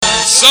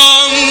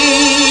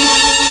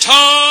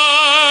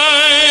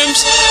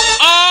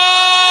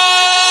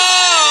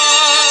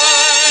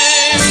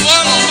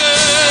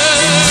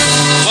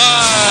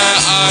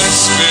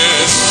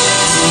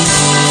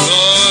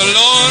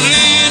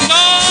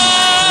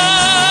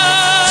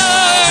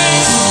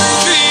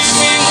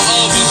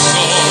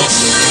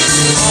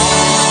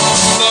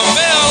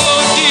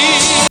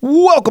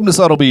Welcome to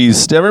Subtle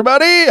Beast,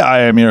 everybody.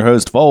 I am your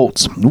host,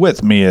 Volts.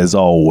 With me, as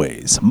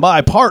always,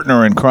 my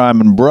partner in crime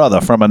and brother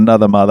from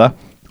another mother,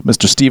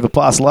 Mr. Steve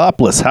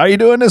Apostolopoulos. How are you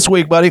doing this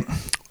week, buddy?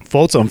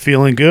 Volts, I'm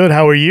feeling good.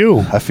 How are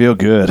you? I feel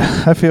good.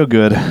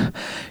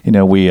 You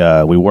know,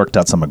 we worked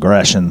out some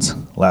aggressions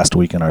last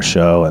week in our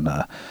show, and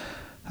I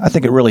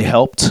think it really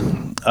helped.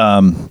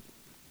 I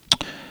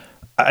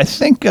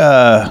think,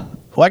 I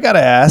got to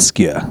ask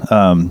you,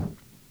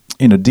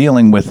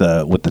 dealing with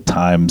the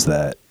times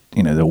that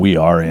we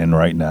are in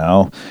right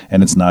now,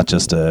 and it's not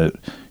just a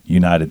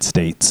United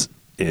States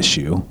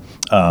issue.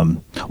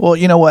 Well,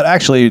 you know what?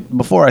 Actually,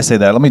 before I say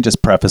that, let me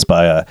just preface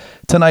by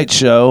tonight's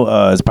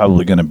show is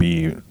probably going to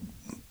be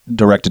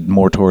directed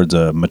more towards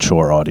a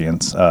mature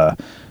audience. We're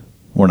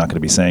not going to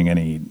be saying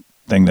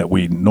anything that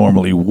we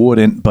normally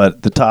wouldn't,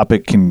 but the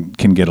topic can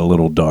get a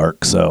little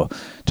dark. So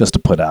just to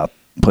put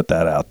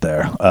that out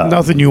there.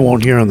 Nothing you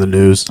won't hear on the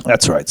news.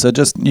 That's right. So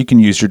just you can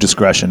use your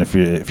discretion if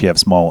you have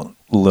small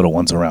little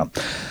ones around.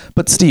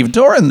 But Steve,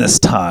 during this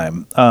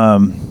time, I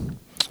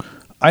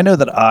know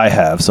that I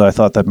have, so I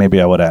thought that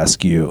maybe I would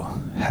ask you: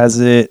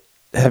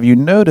 have you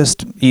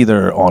noticed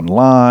either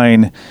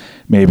online,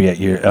 maybe at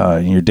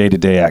your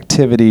day-to-day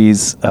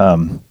activities,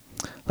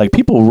 like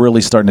people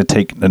really starting to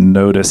take a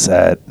notice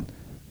at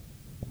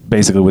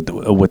basically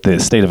with the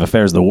state of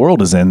affairs the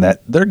world is in,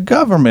 that their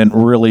government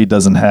really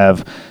doesn't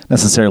have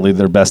necessarily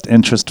their best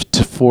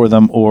interest for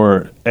them,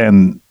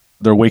 and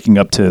they're waking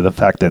up to the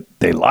fact that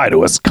they lie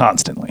to us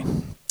constantly?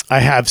 I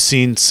have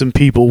seen some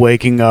people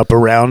waking up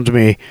around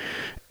me,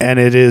 and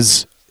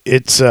it's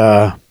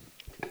good.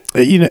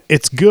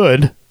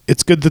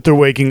 It's good that they're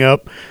waking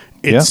up.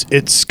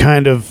 It's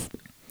kind of,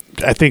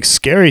 I think,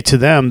 scary to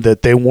them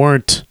that they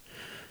weren't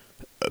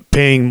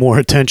paying more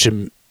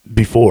attention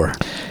before.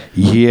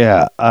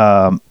 Yeah,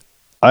 I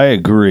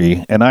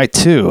agree, and I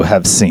too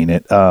have seen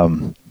it. I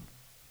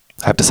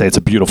have to say it's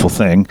a beautiful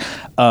thing,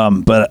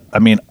 but I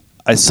mean,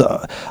 I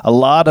saw a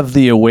lot of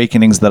the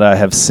awakenings that I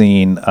have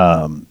seen.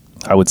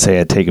 I would say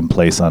had taken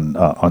place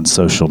on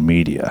social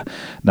media.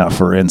 Now,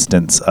 for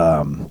instance,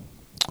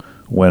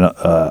 when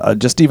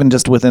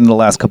just within the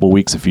last couple of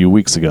weeks, a few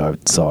weeks ago, I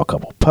saw a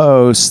couple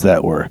posts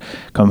that were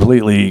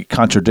completely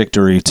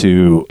contradictory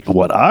to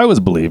what I was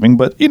believing.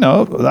 But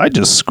I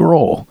just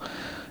scroll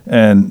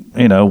and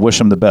wish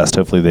them the best.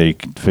 Hopefully, they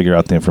can figure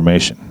out the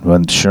information.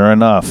 And sure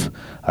enough,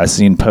 I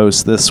seen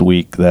posts this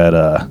week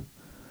that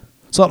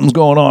something's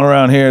going on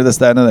around here, this,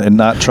 that, and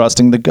not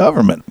trusting the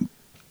government.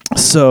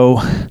 So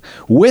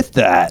with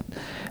that,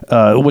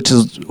 which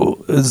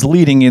is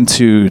leading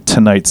into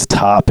tonight's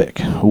topic,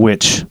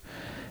 which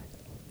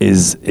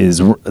is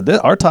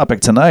our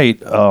topic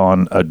tonight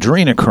on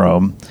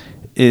adrenochrome,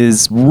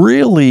 is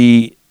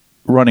really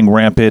running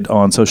rampant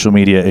on social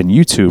media and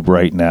YouTube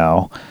right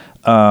now.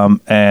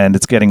 And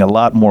it's getting a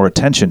lot more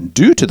attention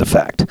due to the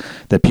fact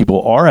that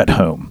people are at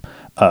home,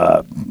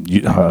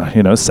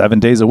 7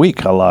 days a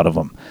week, a lot of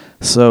them.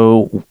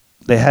 So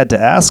they had to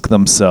ask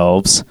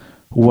themselves,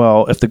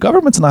 well, if the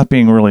government's not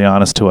being really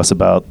honest to us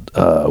about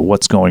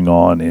what's going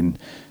on in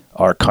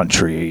our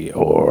country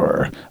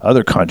or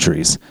other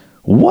countries,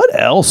 what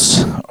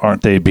else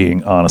aren't they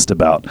being honest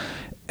about?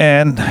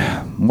 And,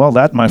 well,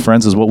 that, my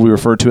friends, is what we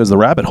refer to as the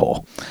rabbit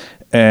hole.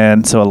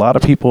 And so a lot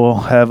of people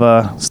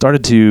have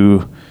started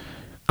to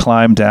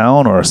climb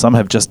down, or some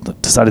have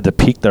just decided to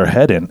peek their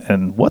head in.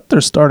 And what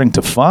they're starting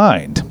to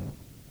find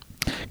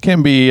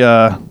can be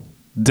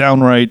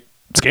downright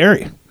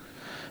scary.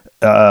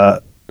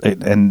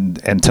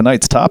 And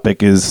tonight's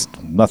topic is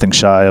nothing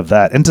shy of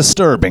that, and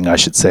disturbing, I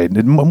should say,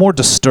 more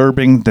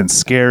disturbing than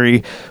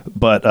scary.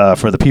 But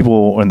for the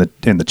people and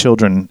the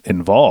children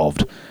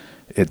involved,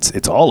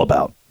 it's all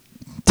about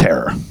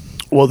terror.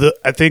 Well,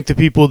 I think the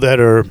people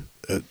that are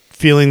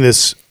feeling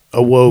this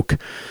awoke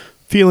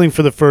feeling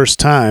for the first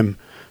time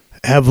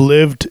have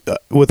lived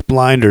with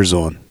blinders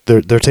on.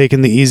 They're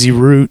taking the easy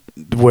route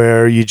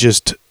where you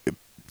just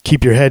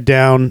keep your head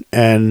down,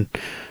 and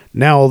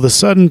now all of a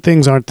sudden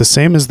things aren't the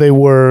same as they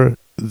were.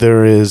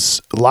 There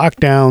is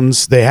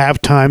lockdowns. They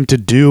have time to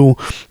do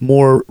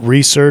more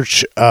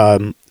research.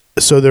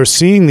 So they're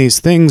seeing these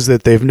things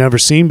that they've never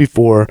seen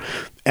before,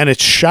 and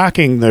it's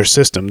shocking their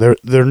system.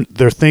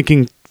 They're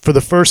thinking, for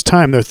the first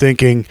time, they're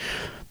thinking,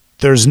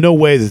 there's no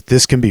way that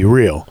this can be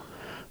real.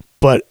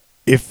 But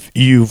if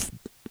you've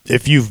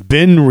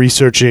been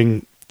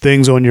researching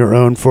things on your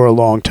own for a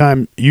long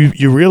time,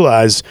 you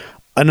realize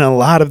in a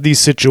lot of these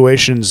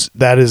situations,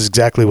 that is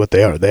exactly what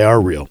they are. They are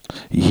real.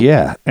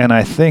 Yeah, and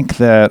I think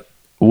that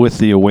with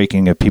the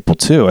awakening of people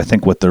too, I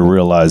think what they're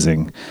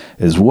realizing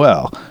as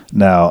well.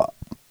 Now,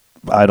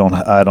 I don't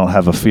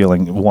have a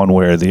feeling one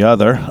way or the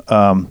other,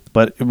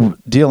 but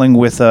dealing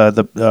with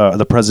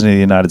the President of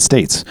the United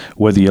States,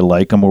 whether you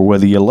like him or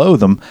whether you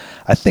loathe him,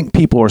 I think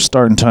people are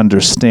starting to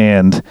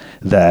understand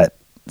that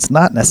it's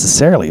not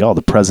necessarily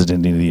the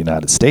President of the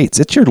United States.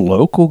 It's your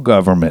local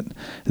government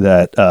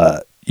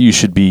that you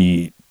should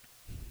be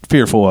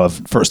fearful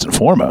of first and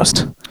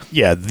foremost.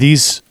 Yeah,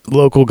 these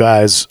local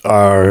guys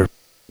are,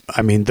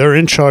 they're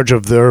in charge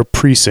of their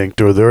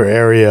precinct or their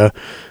area,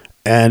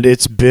 and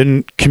it's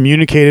been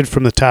communicated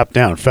from the top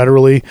down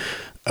federally.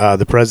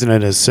 The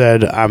president has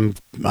said, I'm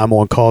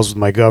on calls with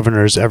my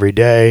governors every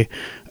day.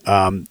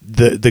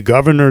 The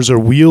governors are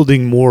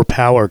wielding more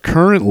power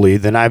currently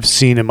than I've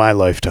seen in my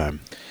lifetime.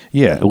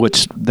 Yeah,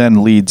 which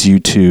then leads you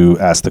to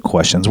ask the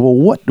questions. Well,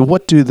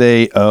 what do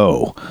they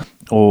owe,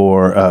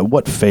 or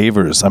what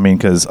favors? I mean,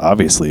 because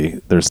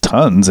obviously there's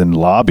tons and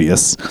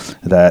lobbyists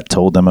that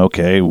told them,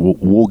 okay,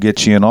 we'll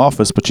get you in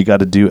office, but you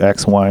got to do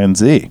X, Y, and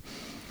Z.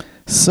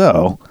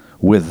 So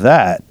with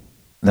that,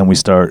 then we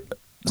start.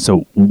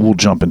 So we'll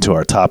jump into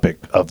our topic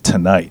of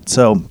tonight.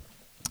 So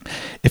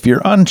if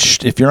you're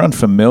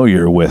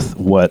unfamiliar with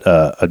what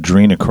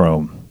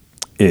adrenochrome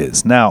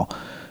is, now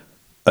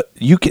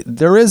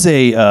there is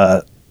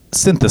a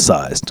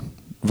synthesized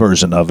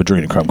version of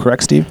adrenochrome,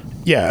 correct, Steve?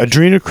 Yeah,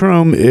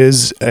 adrenochrome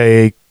is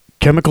a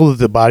chemical that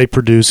the body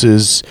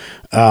produces.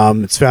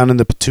 It's found in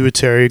the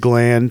pituitary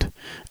gland,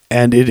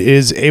 and it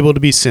is able to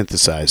be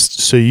synthesized.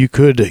 So you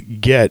could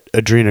get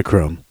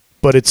adrenochrome,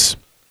 but it's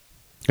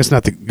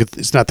not the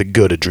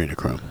good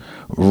adrenochrome.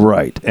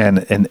 Right, and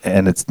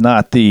it's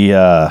not the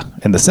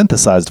and the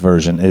synthesized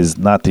version is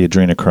not the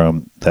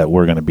adrenochrome that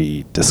we're going to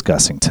be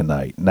discussing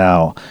tonight.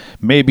 Now,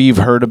 maybe you've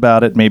heard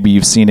about it, maybe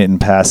you've seen it in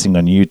passing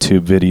on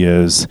YouTube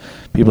videos.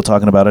 People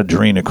talking about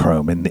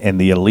adrenochrome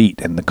and the elite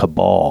and the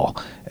cabal,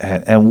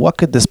 and what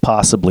could this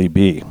possibly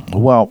be?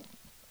 Well,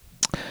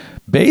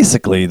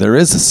 basically, there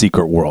is a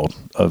secret world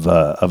of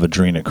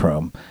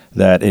adrenochrome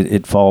that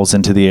it falls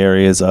into the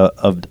areas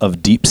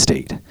of deep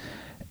state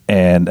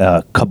and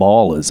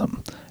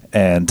cabalism.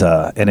 And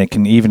it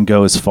can even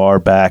go as far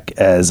back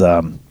as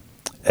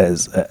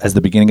the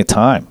beginning of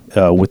time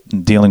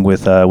with dealing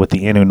with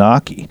the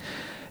Anunnaki.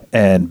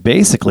 And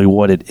basically,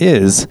 what it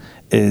is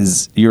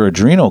your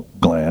adrenal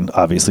gland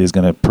obviously is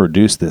going to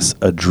produce this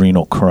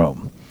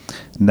adrenochrome.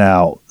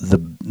 Now,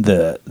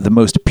 the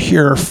most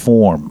pure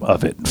form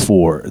of it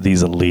for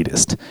these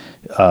elitists,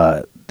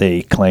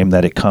 they claim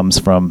that it comes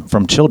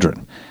from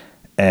children.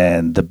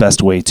 And the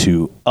best way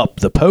to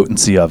up the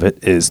potency of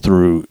it is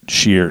through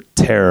sheer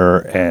terror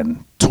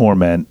and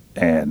torment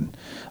and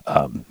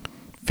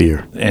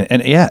fear.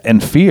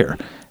 And fear.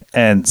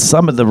 And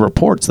some of the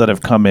reports that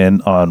have come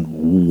in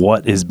on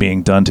what is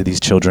being done to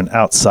these children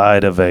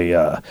outside of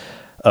a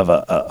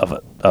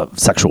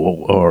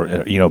sexual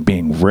or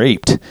being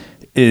raped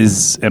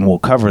is, and we'll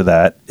cover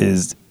that,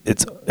 is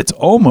it's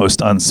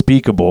almost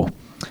unspeakable.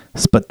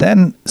 But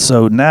then,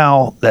 so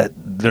now that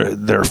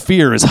their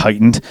fear is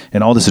heightened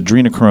and all this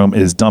adrenochrome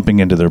is dumping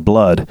into their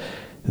blood,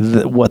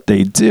 what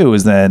they do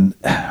is then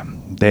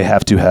they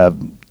have to have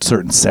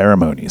certain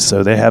ceremonies.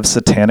 So they have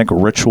satanic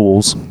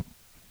rituals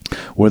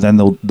where then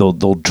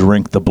they'll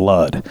drink the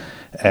blood,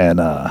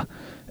 and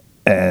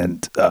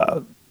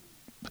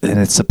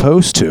it's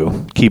supposed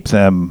to keep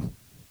them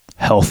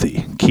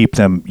healthy, keep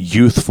them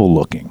youthful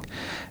looking.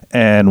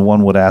 And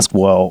one would ask,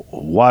 well,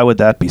 why would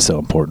that be so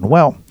important?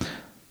 Well,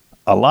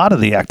 a lot of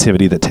the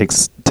activity that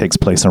takes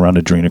place around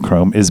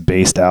adrenochrome is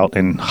based out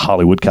in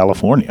Hollywood,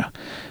 California,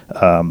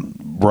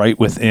 right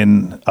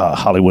within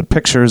Hollywood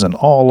Pictures and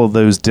all of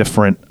those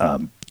different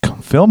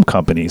film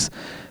companies.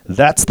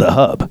 That's the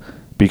hub,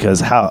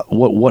 because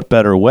what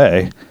better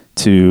way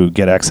to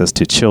get access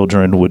to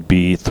children would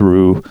be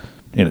through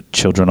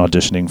children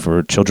auditioning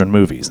for children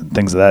movies and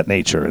things of that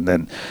nature, and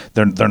then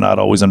they're not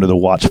always under the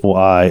watchful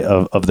eye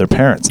of their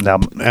parents. Now,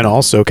 and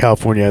also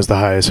California has the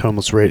highest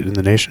homeless rate in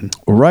the nation.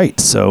 Right.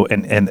 So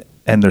and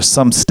there's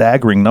some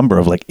staggering number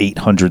of like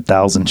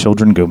 800,000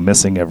 children go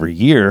missing every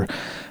year.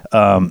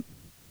 How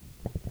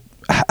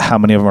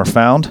many of them are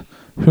found?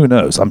 Who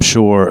knows? I'm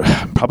sure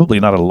probably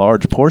not a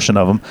large portion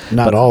of them.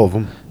 Not all of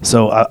them.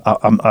 So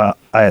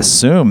I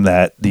assume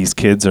that these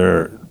kids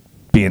are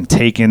being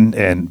taken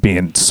and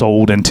being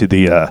sold into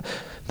the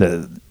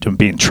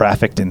being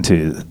trafficked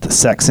into the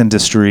sex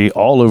industry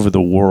all over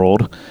the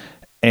world.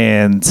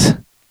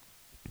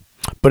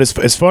 But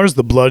as far as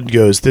the blood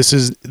goes, this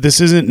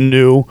isn't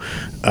new.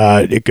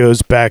 It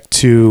goes back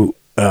to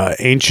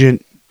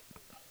ancient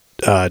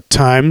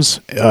times.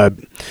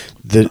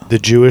 The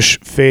Jewish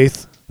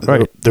faith.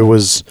 Right. There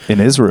was in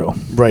Israel.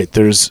 Right.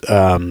 There's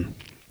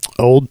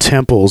old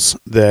temples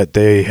that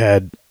they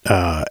had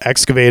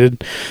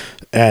excavated,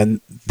 and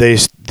they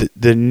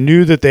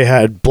knew that they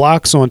had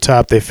blocks on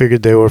top. They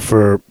figured they were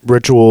for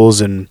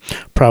rituals and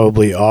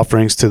probably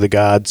offerings to the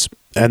gods,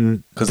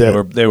 and because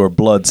they were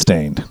blood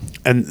stained,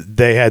 and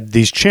they had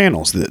these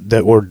channels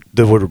that were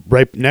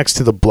right next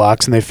to the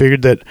blocks, and they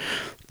figured that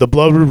the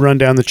blood would run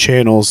down the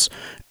channels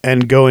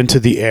and go into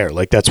the air,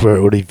 like that's where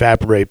it would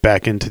evaporate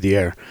back into the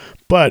air.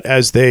 But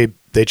as they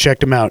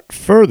checked them out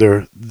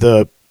further,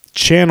 the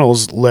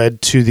channels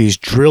led to these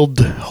drilled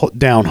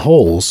down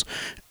holes,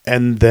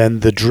 and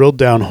then the drilled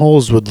down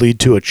holes would lead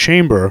to a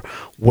chamber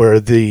where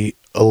the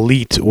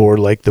elite, or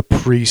like the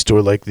priest,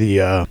 or like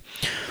the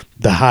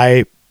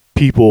high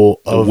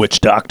people of the witch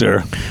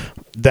doctor,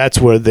 that's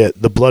where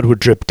the blood would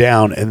drip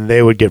down, and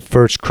they would get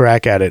first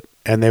crack at it,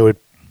 and they would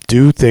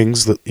do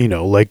things that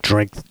like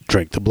drink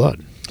the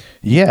blood.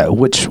 Yeah,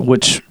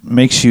 which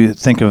makes you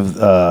think of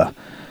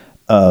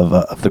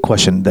of the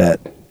question that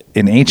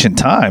in ancient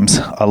times,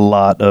 a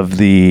lot of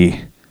the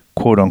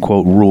quote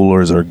unquote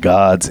rulers or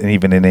gods, and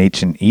even in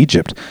ancient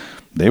Egypt,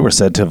 they were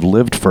said to have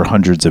lived for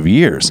hundreds of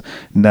years.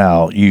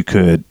 Now, you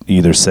could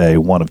either say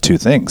one of two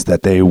things,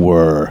 that they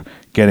were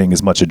getting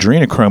as much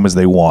adrenochrome as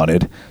they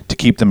wanted to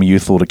keep them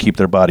youthful, to keep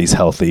their bodies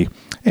healthy,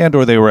 and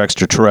or they were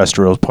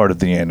extraterrestrials, part of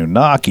the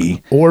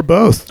Anunnaki. Or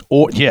both.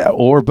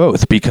 Or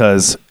both,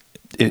 because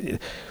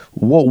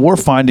what we're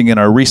finding in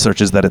our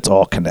research is that it's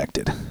all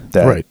connected.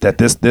 That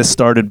this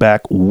started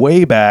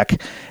way back,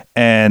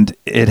 and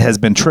it has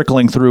been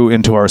trickling through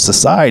into our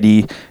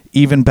society,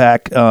 even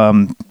back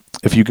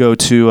if you go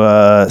to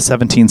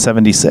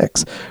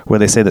 1776, where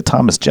they say that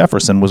Thomas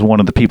Jefferson was one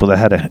of the people that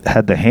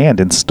had the hand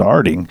in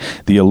starting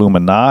the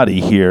Illuminati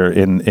here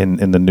in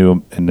the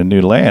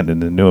new land, in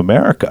the new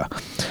America.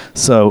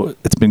 So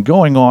it's been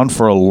going on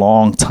for a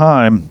long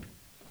time,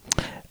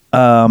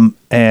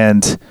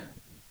 and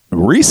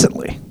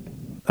recently,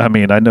 I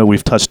mean, I know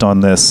we've touched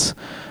on this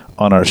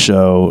on our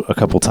show a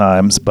couple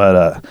times,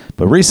 but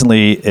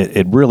recently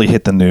it really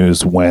hit the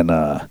news when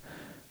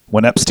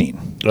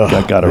Epstein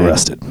got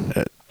arrested.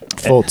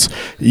 Folks,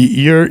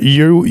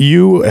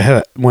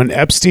 when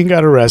Epstein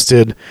got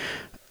arrested,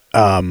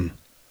 and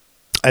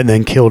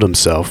then killed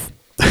himself,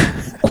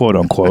 quote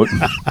unquote,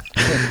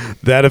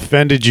 that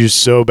offended you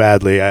so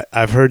badly.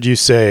 I've heard you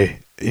say,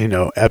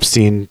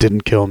 Epstein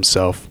didn't kill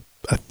himself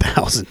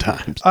 1,000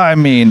 times. I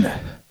mean,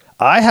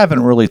 I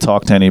haven't really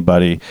talked to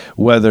anybody,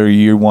 whether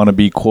you want to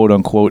be quote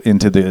unquote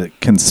into the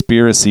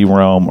conspiracy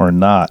realm or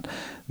not,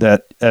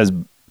 that as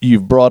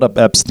you've brought up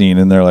Epstein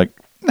and they're like,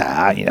 nah,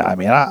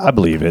 I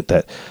believe it.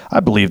 I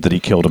believe that he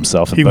killed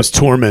himself. He was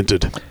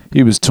tormented.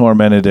 He was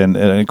tormented, and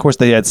of course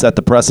they had set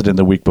the precedent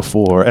the week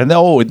before. And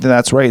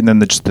that's right. And then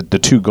the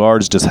two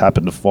guards just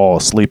happened to fall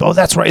asleep. Oh,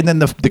 that's right. And then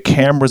the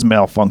cameras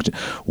malfunctioned.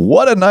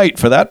 What a night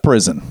for that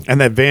prison!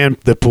 And that van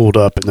that pulled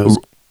up, and those.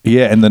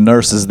 Yeah, and the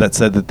nurses that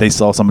said that they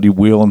saw somebody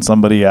wheeling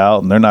somebody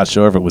out, and they're not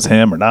sure if it was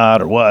him or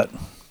not or what.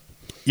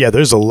 Yeah,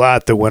 there's a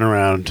lot that went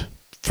around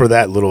for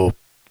that little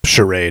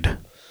charade.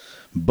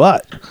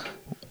 But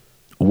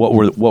what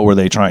were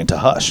they trying to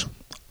hush?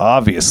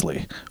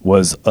 Obviously,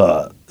 was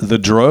the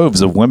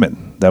droves of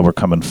women that were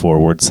coming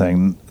forward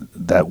saying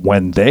that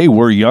when they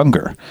were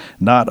younger,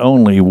 not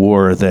only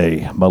were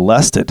they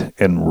molested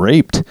and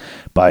raped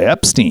by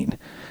Epstein,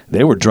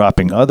 they were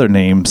dropping other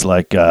names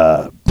like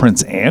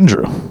Prince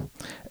Andrew.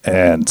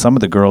 And some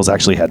of the girls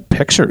actually had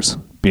pictures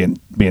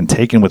being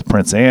taken with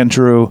Prince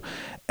Andrew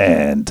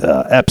and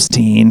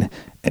Epstein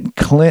and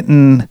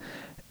Clinton.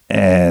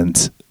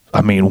 And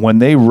I mean, when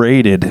they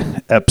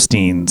raided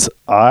Epstein's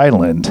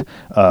island,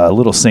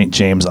 Little St.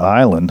 James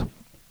Island,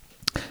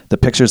 the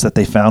pictures that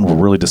they found were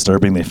really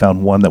disturbing. They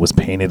found one that was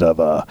painted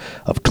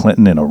of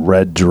Clinton in a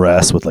red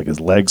dress with like his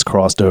legs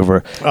crossed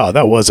over. Oh,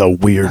 that was a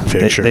weird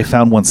picture. They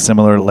found one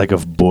similar, like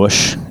of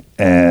Bush,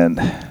 and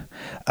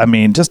I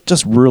mean,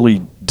 just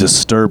really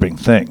disturbing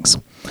things.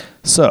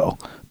 So,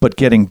 but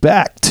getting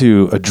back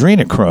to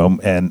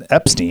adrenochrome and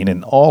Epstein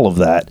and all of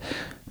that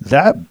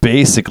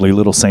basically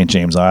Little St.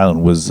 James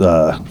Island was,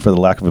 for the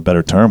lack of a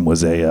better term,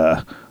 was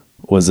a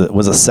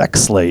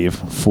sex slave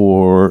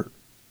for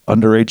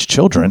underage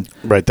children.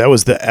 Right. That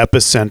was the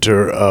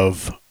epicenter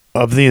of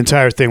the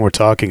entire thing we're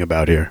talking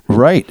about here.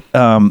 Right.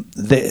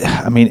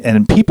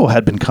 And people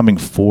had been coming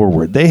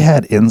forward. They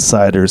had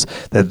insiders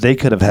that they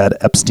could have had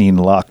Epstein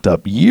locked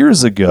up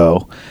years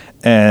ago,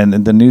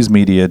 and the news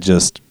media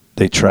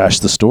they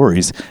trashed the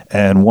stories.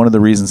 And one of the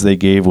reasons they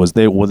gave was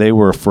they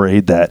were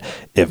afraid that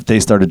if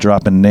they started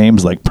dropping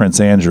names like Prince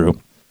Andrew,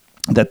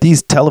 that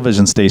these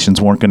television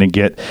stations weren't going to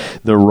get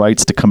the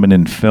rights to come in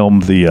and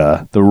film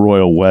the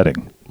royal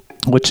wedding,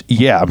 which,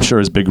 yeah, I'm sure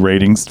is big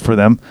ratings for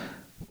them.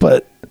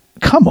 But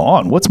come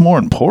on, what's more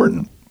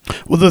important?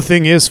 Well, the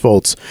thing is,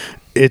 folks,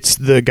 it's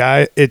the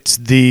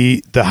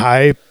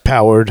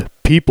high-powered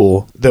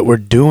people that were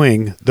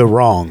doing the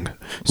wrong.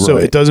 So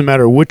It doesn't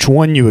matter which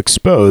one you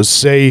expose.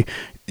 Say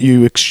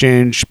you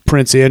exchange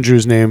Prince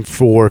Andrew's name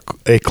for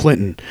a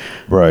Clinton.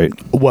 Right.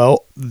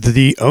 Well,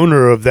 the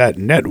owner of that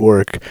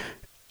network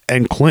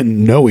and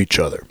Clinton know each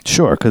other.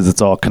 Sure, because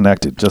it's all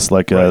connected, just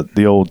like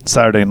the old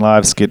Saturday Night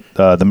Live skit,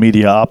 the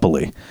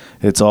Mediaopoly.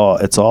 It's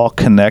all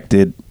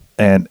connected,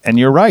 and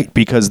you're right,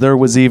 because there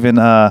was even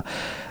there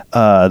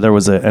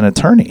was an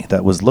attorney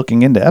that was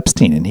looking into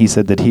Epstein, and he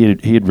said that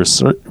he had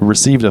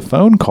received a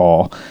phone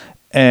call,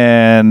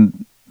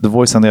 and the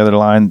voice on the other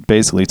line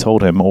basically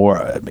told him, or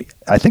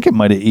I think it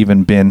might have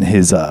even been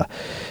his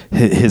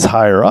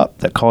higher up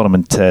that called him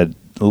and said,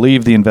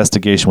 leave the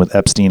investigation with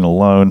Epstein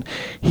alone.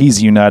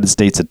 He's United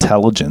States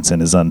intelligence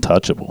and is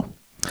untouchable.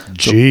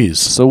 Jeez.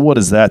 So what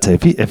does that say?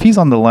 If he's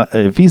on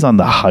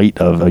the height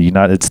of a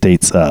United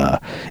States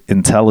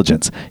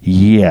intelligence,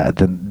 yeah,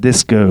 then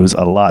this goes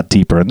a lot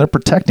deeper, and they're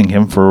protecting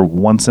him for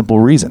one simple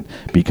reason,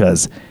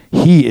 because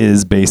he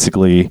is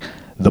basically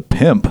the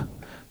pimp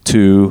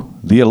to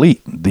the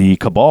elite, the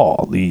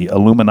cabal, the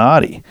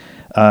Illuminati.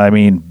 I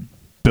mean,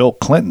 Bill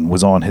Clinton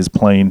was on his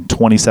plane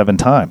 27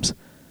 times.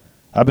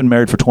 I've been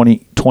married for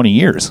 20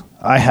 years.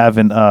 I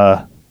haven't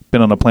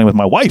been on a plane with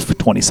my wife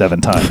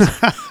 27 times.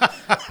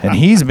 And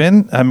he's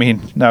been, I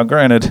mean, now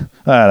granted,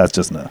 that's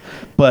just no.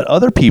 But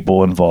other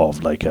people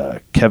involved, like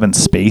Kevin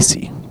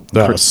Spacey.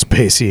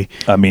 Spacey.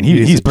 I mean,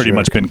 he's pretty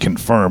much been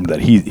confirmed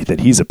that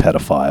he's a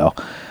pedophile.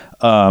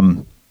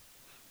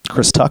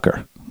 Chris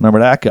Tucker. Remember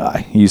that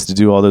guy? He used to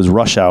do all those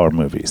Rush Hour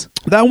movies.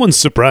 That one's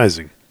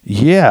surprising.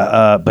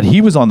 Yeah, but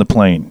he was on the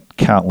plane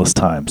countless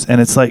times.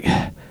 And it's like,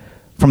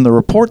 from the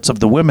reports of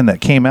the women that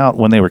came out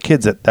when they were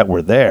kids that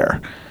were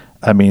there,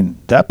 I mean,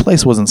 that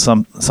place wasn't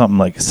something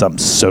like some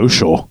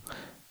social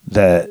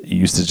that you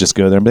used to just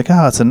go there and be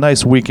like, it's a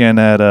nice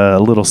weekend at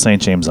Little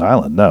St. James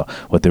Island. No,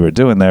 what they were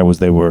doing there was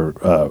they were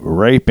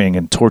raping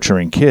and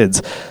torturing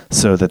kids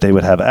so that they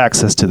would have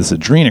access to this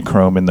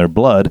adrenochrome in their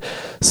blood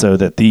so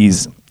that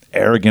these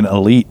arrogant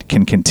elite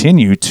can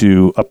continue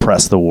to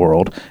oppress the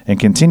world and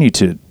continue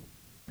to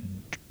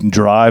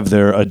drive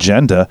their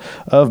agenda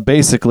of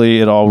basically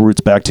it all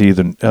roots back to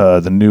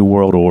the New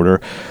World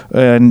Order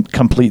and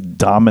complete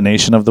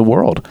domination of the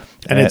world.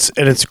 And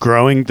it's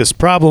growing. This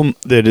problem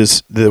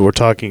that we're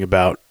talking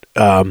about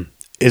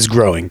is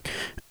growing.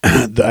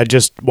 I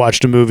just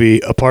watched a movie,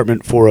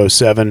 Apartment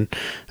 407.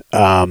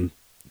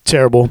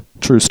 Terrible.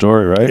 True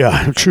story, right?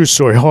 Yeah, true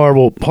story.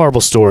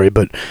 Horrible story,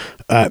 but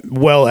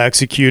well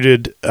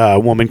executed. A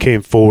woman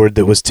came forward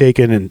that was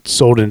taken and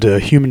sold into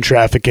human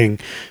trafficking,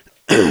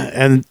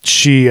 and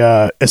she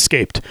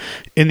escaped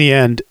in the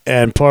end.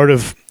 And part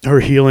of her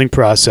healing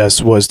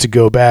process was to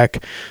go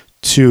back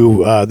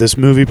to this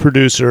movie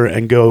producer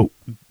and go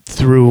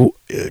through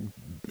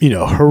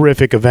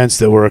horrific events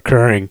that were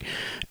occurring.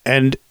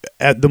 And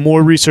the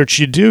more research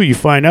you do, you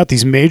find out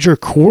these major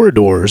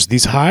corridors,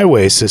 these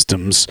highway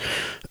systems,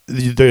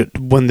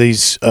 when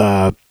these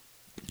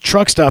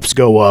truck stops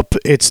go up,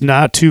 it's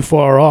not too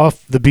far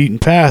off the beaten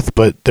path,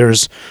 but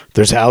there's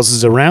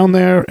houses around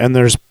there, and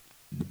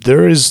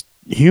there is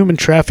human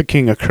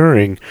trafficking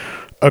occurring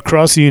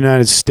across the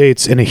United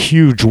States in a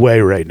huge way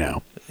right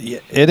now. Yeah,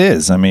 it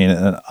is. I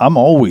mean, I'm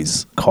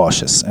always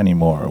cautious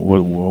anymore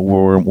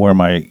where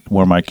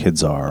my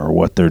kids are or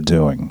what they're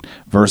doing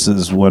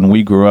versus when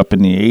we grew up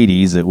in the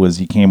 80s. It was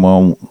you came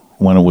home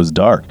when it was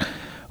dark.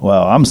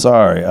 Well, I'm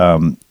sorry.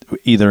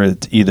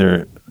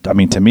 Either. I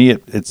mean, to me,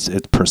 it's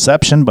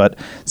perception, but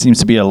it seems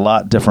to be a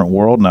lot different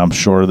world. And I'm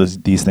sure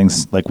these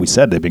things, like we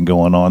said, they've been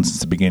going on since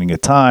the beginning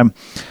of time.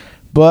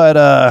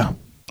 But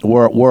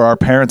were our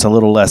parents a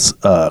little less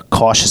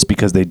cautious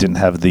because they didn't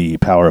have the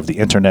power of the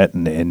internet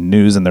and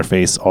news in their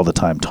face all the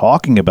time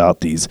talking about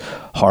these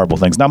horrible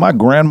things? Now, my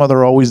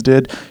grandmother always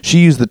did. She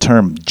used the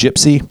term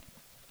gypsy.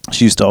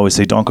 She used to always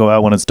say, don't go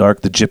out when it's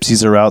dark. The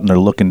gypsies are out and they're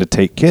looking to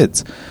take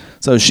kids.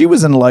 So she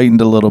was enlightened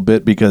a little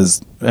bit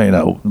because,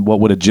 what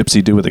would a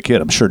gypsy do with a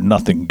kid? I'm sure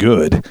nothing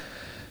good.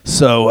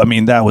 So, I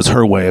mean, that was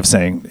her way of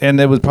saying, and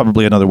it was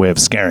probably another way of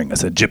scaring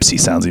us. A gypsy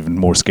sounds even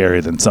more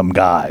scary than some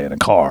guy in a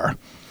car.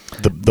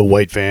 The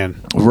white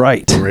van.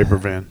 Right. The raper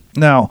van.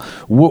 Now,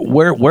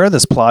 where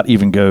this plot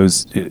even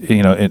goes,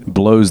 it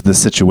blows the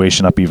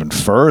situation up even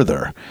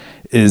further,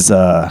 is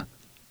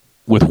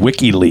with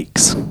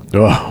WikiLeaks.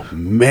 Oh,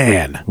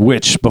 man.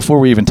 Which, before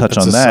we even touch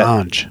on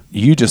Assange. that,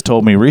 you just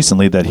told me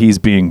recently that he's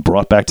being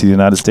brought back to the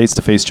United States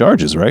to face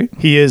charges, right?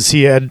 He is.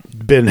 He had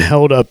been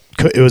held up.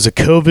 It was a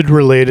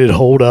COVID-related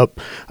hold-up.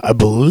 I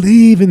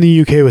believe in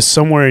the UK. It was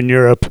somewhere in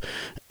Europe.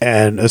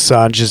 And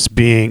Assange is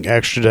being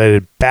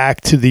extradited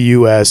back to the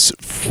U.S.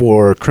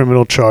 for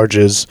criminal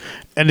charges.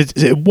 And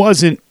it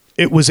wasn't.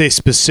 It was a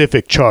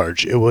specific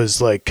charge. It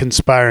was like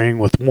conspiring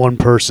with one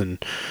person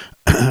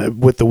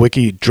with the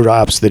wiki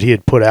drops that he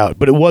had put out.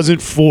 But it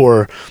wasn't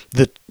for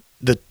the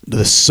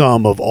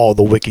sum of all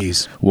the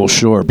wikis. Well,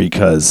 sure,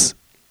 because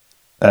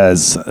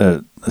as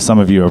some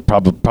of you are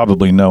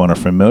probably know and are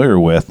familiar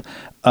with,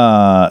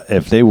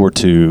 if they were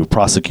to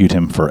prosecute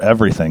him for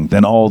everything,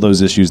 then all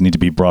those issues need to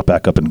be brought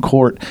back up in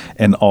court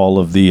and all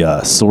of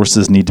the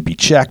sources need to be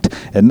checked.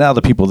 And now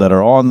the people that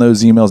are on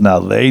those emails, now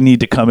they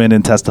need to come in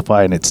and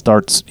testify, and it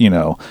starts,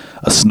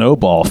 a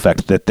snowball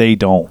effect that they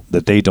don't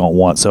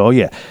want. So,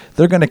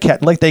 they're going to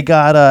like they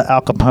got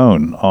Al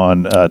Capone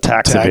on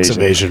tax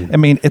evasion. I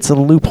mean, it's a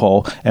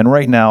loophole. And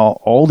right now,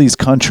 all these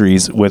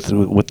countries with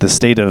the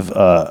state of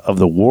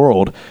the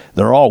world,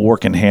 they're all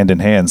working hand in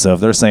hand. So if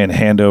they're saying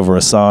hand over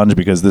Assange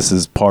because this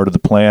is part of the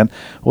plan,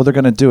 well, they're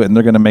going to do it, and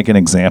they're going to make an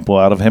example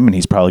out of him, and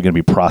he's probably going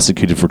to be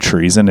prosecuted for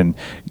treason, and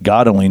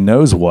God only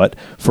knows what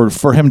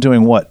for him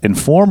doing what,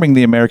 informing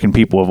the American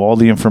people of all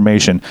the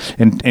information,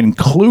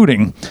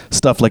 including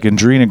stuff like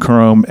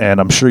adrenochrome,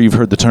 and I'm sure you've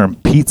heard the term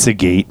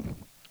Pizzagate,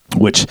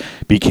 which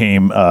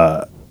became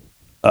a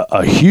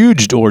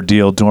huge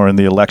ordeal during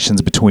the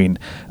elections between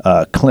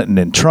Clinton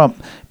and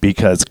Trump,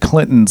 because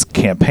Clinton's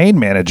campaign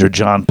manager,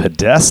 John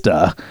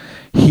Podesta,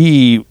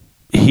 he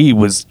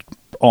was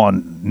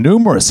on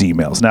numerous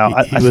emails.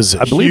 Now, he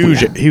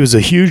was a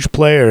huge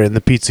player in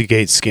the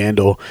Pizzagate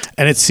scandal,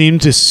 and it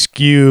seemed to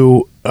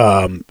skew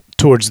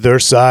towards their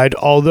side,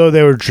 although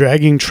they were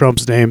dragging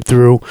Trump's name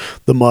through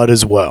the mud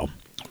as well.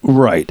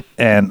 Right.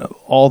 And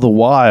all the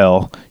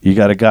while, you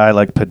got a guy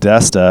like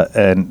Podesta,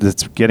 and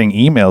it's getting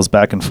emails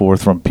back and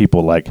forth from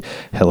people like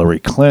Hillary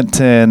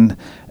Clinton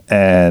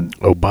and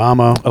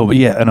Obama.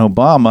 and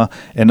Obama.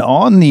 And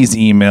on these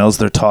emails,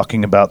 they're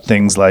talking about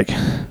things like,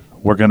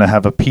 we're going to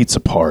have a pizza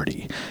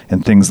party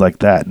and things like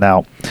that.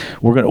 Now,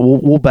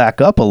 we'll back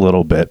up a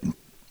little bit.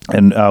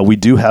 And we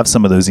do have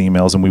some of those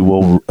emails, and we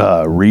will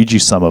read you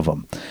some of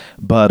them.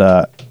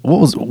 But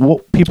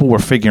what people were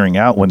figuring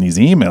out when these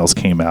emails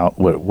came out?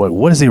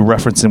 What is he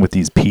referencing with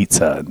these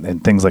pizza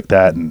and things like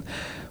that? And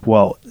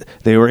well,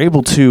 they were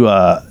able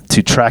to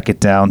track it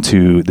down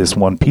to this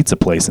one pizza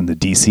place in the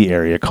D.C.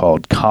 area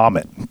called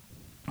Comet,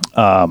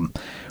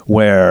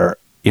 where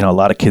a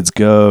lot of kids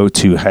go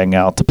to hang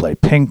out to play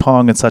ping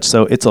pong and such.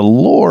 So it's a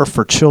lure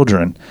for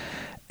children.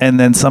 And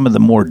then some of the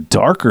more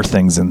darker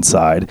things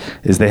inside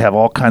is they have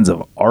all kinds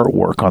of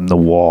artwork on the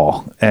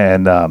wall,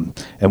 and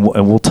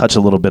we'll touch a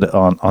little bit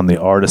on the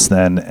artist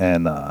then,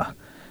 and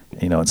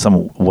and some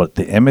of what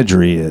the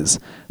imagery is.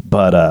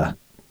 But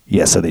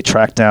so they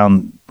tracked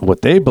down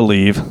what they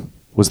believe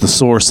was the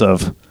source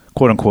of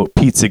quote unquote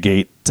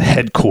Pizzagate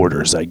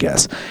headquarters, I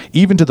guess,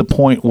 even to the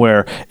point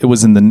where it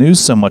was in the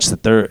news so much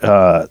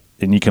that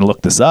and you can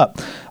look this up,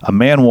 a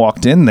man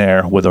walked in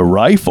there with a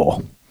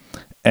rifle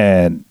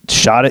and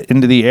shot it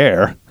into the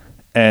air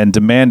and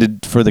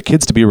demanded for the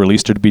kids to be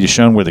released or to be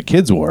shown where the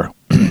kids were.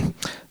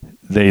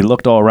 They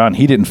looked all around.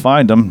 He didn't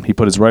find them. He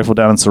put his rifle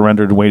down and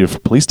surrendered and waited for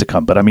police to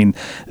come. But I mean,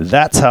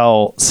 that's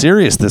how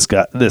serious this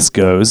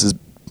goes. Is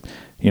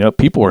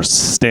people are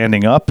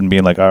standing up and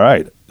being like, "All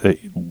right,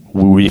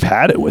 we've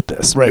had it with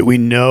this." Right. We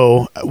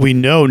know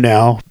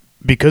now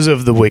because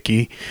of the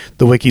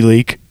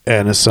WikiLeaks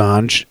and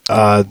Assange,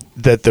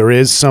 that there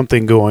is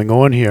something going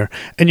on here,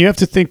 and you have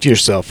to think to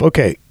yourself,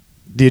 okay.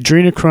 The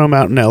adrenochrome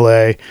out in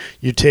LA,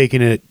 you're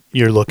taking it,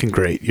 you're looking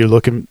great. You're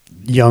looking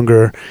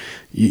younger.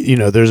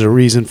 There's a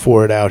reason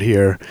for it out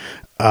here.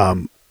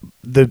 But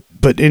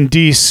in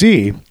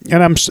DC,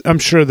 and I'm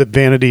sure that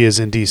Vanity is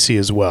in DC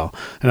as well.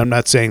 And I'm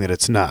not saying that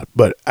it's not,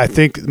 but I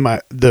think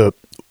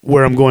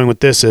where I'm going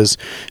with this is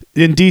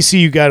in DC,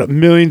 you got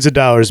millions of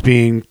dollars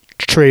being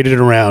traded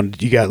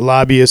around. You got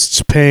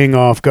lobbyists paying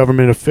off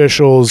government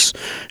officials,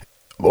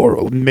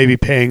 or maybe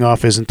paying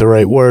off isn't the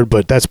right word,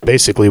 but that's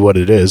basically what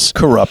it is.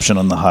 Corruption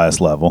on the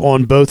highest level.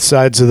 On both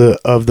sides of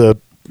the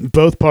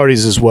both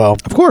parties as well.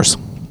 Of course.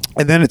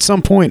 And then at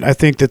some point, I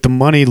think that the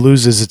money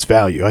loses its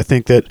value. I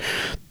think that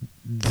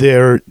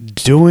they're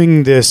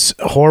doing this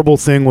horrible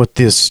thing with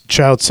this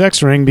child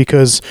sex ring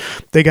because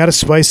they got to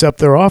spice up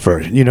their offer.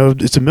 It's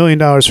 $1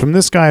 million from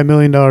this guy, $1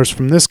 million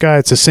from this guy.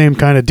 It's the same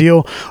kind of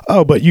deal.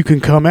 Oh, but you can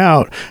come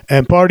out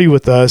and party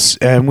with us,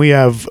 and we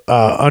have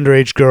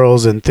underage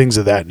girls and things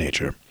of that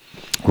nature.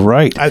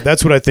 Right.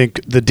 That's what I think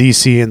the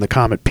DC and the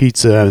Comet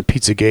Pizza and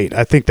Pizzagate,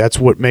 I think that's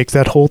what makes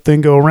that whole thing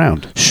go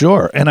around.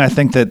 Sure. And I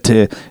think that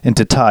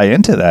to tie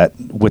into that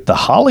with the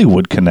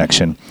Hollywood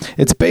connection,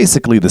 it's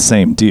basically the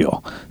same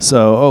deal.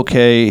 So,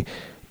 okay,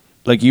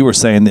 like you were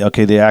saying,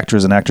 the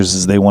actors and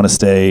actresses, they want to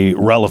stay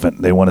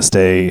relevant. They want to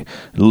stay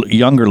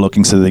younger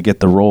looking so they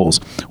get the roles.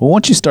 Well,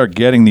 once you start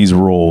getting these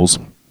roles,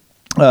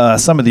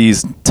 some of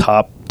these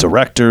top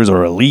directors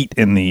or elite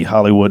in the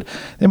Hollywood,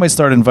 they might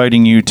start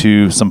inviting you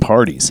to some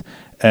parties.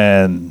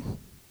 And,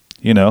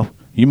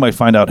 you might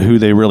find out who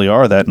they really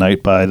are that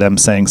night by them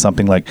saying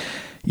something like,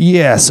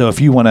 yeah, so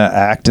if you want to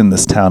act in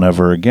this town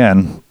ever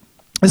again,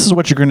 this is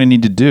what you're going to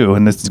need to do.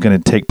 And this is going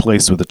to take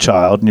place with a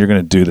child, and you're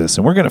going to do this.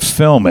 And we're going to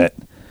film it.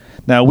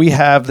 Now, we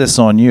have this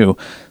on you.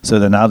 So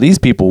that now these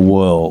people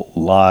will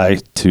lie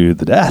to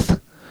the death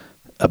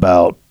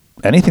about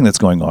anything that's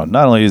going on.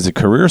 Not only is it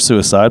career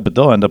suicide, but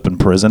they'll end up in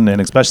prison.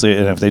 And especially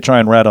if they try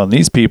and rat on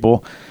these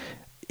people,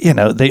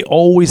 they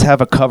always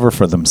have a cover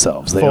for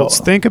themselves.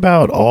 Folks, think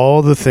about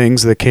all the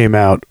things that came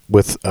out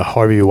with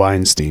Harvey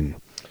Weinstein.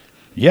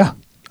 Yeah.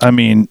 I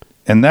mean,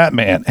 and that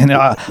man, and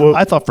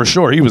I thought for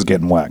sure he was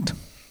getting whacked.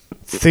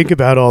 Think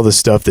about all the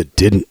stuff that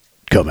didn't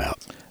come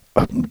out.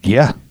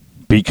 Yeah,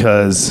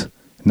 because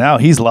now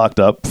he's locked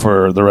up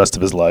for the rest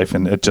of his life,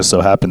 and it just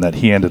so happened that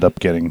he ended up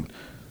getting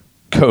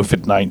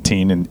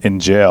COVID-19 in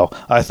jail.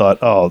 I thought,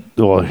 oh,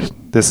 well,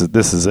 this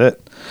is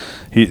it.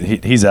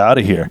 He's out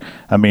of here.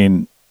 I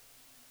mean,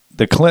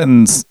 the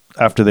Clintons,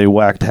 after they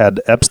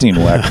had Epstein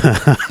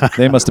whacked,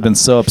 they must have been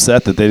so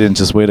upset that they didn't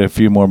just wait a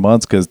few more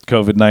months because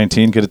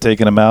COVID-19 could have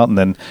taken them out. And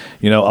then,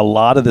 a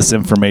lot of this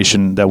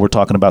information that we're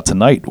talking about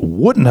tonight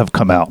wouldn't have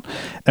come out.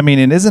 I mean,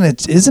 and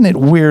isn't it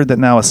weird that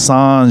now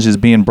Assange is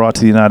being brought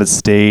to the United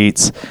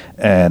States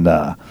and,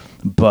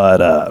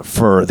 but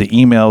for the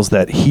emails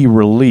that he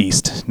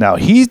released, now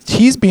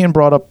he's being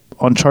brought up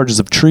on charges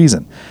of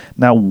treason.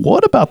 Now,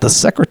 what about the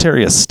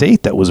Secretary of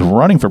State that was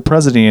running for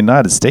president of the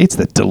United States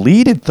that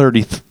deleted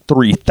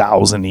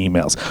 33,000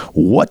 emails?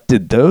 What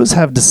did those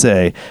have to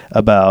say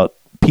about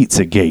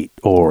Pizzagate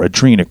or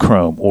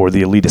adrenochrome or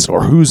the elitist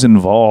or who's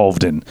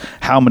involved and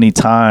how many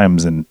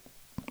times and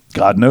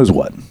God knows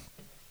what?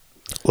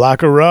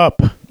 Lock her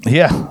up.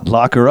 Yeah,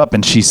 lock her up,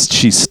 and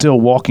she's still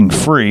walking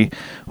free,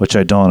 which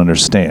I don't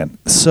understand.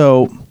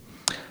 So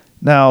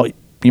now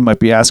you might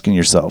be asking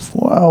yourself,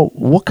 well,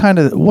 what kind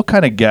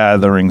of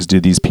gatherings do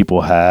these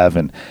people have,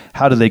 and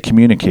how do they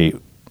communicate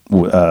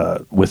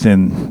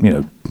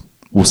within,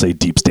 we'll say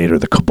deep state or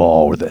the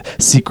cabal or the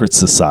secret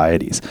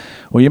societies?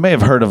 Well, you may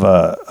have heard of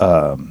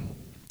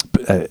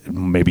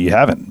maybe you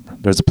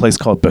haven't. There's a place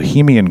called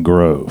Bohemian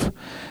Grove.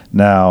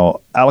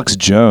 Now, Alex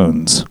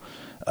Jones,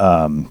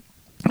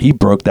 he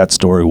broke that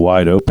story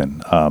wide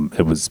open.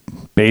 It was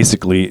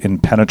basically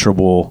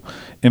impenetrable,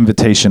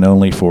 invitation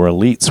only for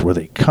elites, where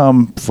they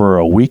come for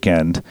a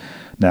weekend.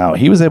 Now,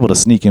 he was able to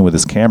sneak in with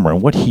his camera,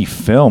 and what he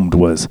filmed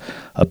was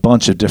a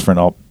bunch of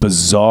different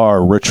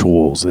bizarre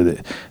rituals.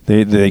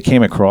 They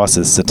came across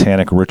as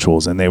satanic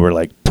rituals, and they were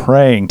like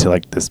praying to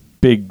like this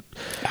big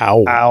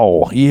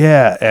owl.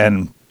 Yeah,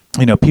 and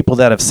people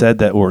that have said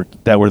that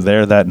were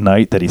there that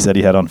night that he said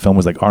he had on film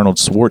was like Arnold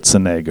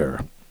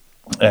Schwarzenegger.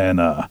 And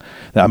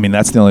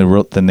that's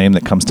the name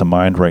that comes to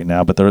mind right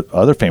now, but there are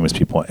other famous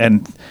people,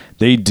 and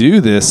they do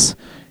this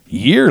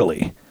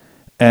yearly,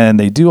 and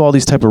they do all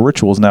these type of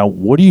rituals. Now,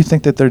 what do you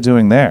think that they're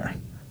doing there?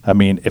 I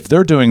mean, if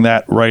they're doing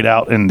that right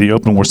out in the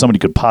open where somebody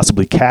could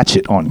possibly catch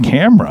it on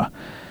camera,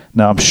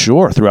 now I'm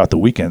sure throughout the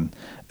weekend,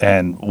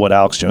 and what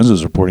Alex Jones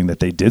was reporting, that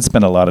they did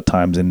spend a lot of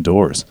times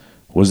indoors.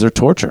 Was there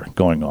torture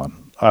going on?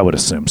 I would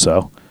assume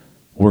so.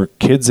 Were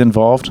kids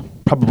involved?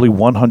 Probably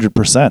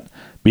 100%,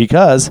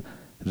 because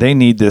they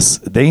need this.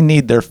 They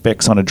need their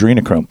fix on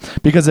adrenochrome,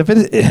 because if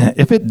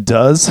it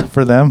does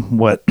for them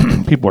what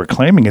people are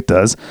claiming it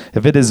does,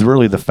 if it is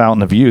really the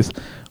fountain of youth,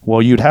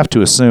 well, you'd have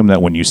to assume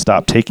that when you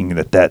stop taking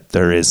it, that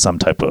there is some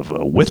type of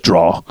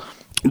withdrawal.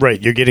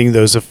 Right, you're getting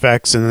those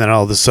effects, and then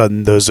all of a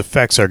sudden those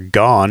effects are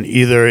gone.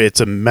 Either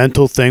it's a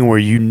mental thing where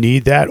you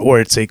need that,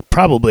 or it's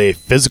probably a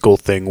physical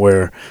thing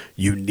where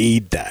you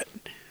need that.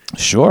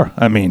 Sure.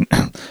 I mean,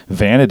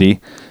 vanity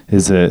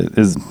is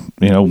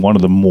one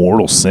of the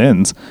mortal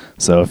sins.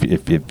 So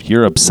if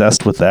you're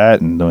obsessed with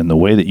that, and the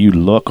way that you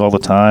look all the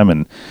time,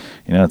 and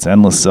it's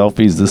endless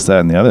selfies, this, that,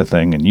 and the other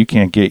thing, and you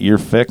can't get your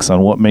fix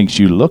on what makes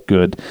you look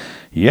good,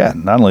 yeah,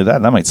 not only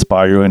that might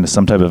spiral into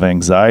some type of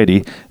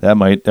anxiety. That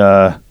might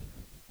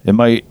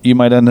you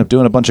might end up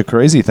doing a bunch of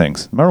crazy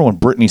things. Remember when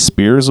Britney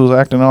Spears was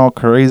acting all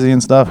crazy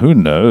and stuff? Who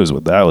knows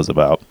what that was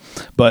about?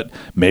 But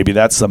maybe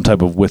that's some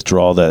type of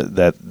withdrawal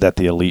that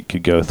the elite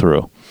could go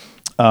through.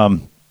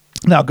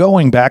 Now,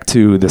 going back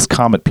to this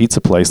Comet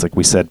Pizza place, like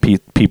we said,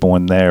 people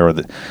in there, or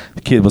the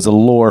kid was a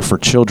lure for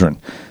children.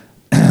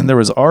 And there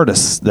was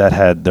artists that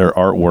had their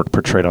artwork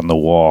portrayed on the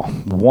wall.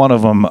 One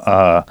of them,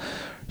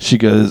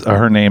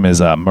 her name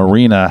is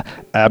Marina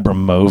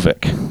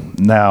Abramovic.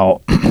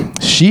 Now,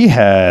 she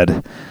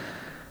had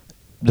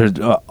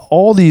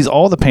all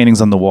the paintings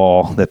on the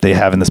wall that they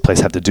have in this place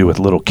have to do with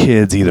little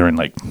kids, either in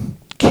like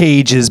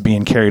cages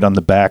being carried on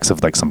the backs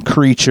of like some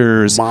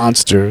creatures,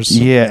 monsters.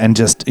 Yeah, and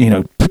just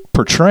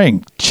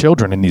portraying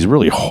children in these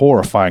really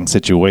horrifying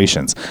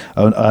situations.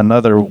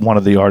 Another one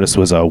of the artists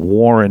was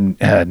Warren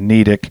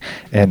Nedick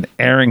and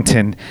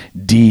Arrington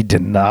D.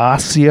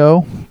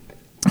 Donacio.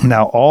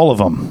 Now, all of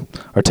them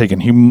are taking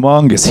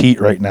humongous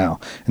heat right now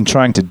and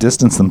trying to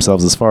distance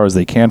themselves as far as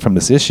they can from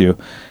this issue,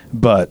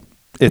 but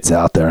it's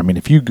out there. I mean,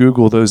 if you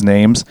Google those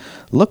names,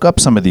 look up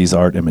some of these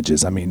art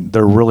images. I mean,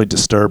 they're really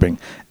disturbing.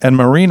 And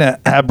Marina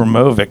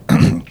Abramovic,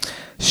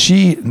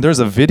 there's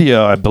a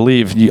video, I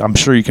believe, I'm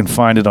sure you can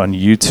find it on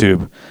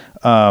YouTube,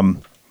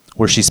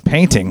 where she's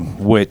painting,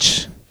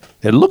 which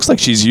it looks like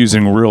she's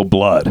using real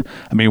blood.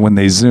 I mean, when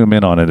they zoom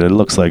in on it, it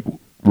looks like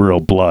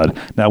real blood.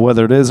 Now,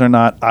 whether it is or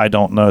not, I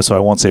don't know, so I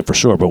won't say for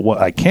sure. But what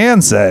I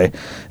can say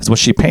is what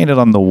she painted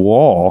on the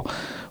wall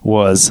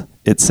was,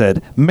 it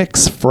said,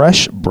 "Mix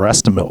fresh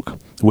breast milk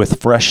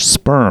with fresh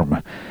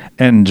sperm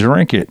and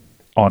drink it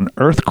on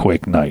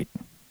earthquake night."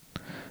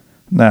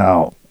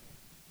 Now,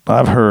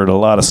 I've heard a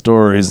lot of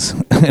stories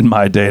in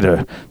my day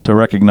to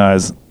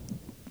recognize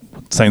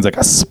things like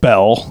a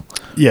spell.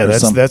 Yeah,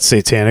 that's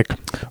satanic.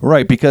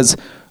 Right, because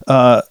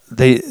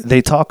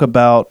they talk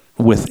about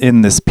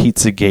within this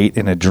Pizzagate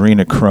and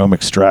adrenochrome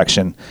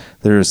extraction,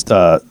 there's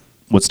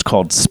what's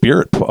called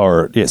spirit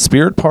parties,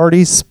 spirit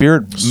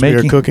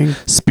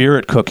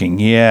cooking,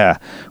 yeah,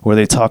 where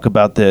they talk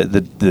about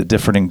the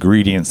different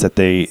ingredients that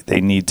they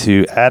need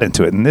to add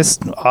into it. And this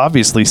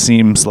obviously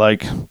seems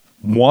like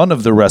one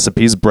of the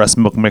recipes, breast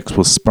milk mixed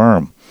with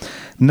sperm.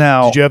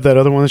 Now, did you have that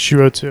other one that she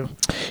wrote too?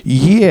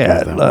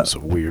 Yeah, that was a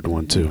weird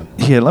one too.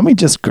 Yeah, let me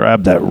just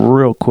grab that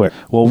real quick.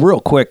 Well, real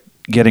quick,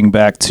 getting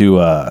back to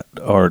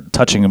or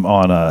touching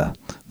on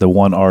the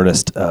one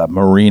artist,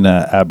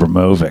 Marina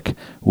Abramovic,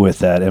 with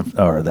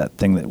that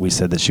thing that we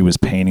said that she was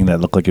painting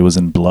that looked like it was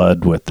in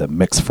blood, with the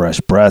mixed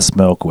fresh breast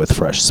milk with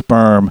fresh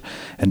sperm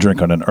and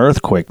drink on an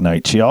earthquake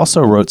night. She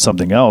also wrote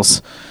something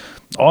else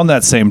on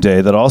that same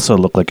day that also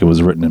looked like it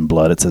was written in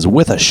blood. It says,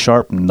 "With a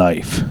sharp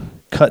knife,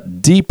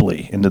 cut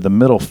deeply into the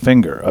middle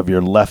finger of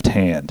your left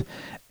hand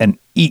and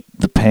eat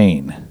the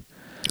pain."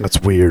 That's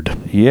weird.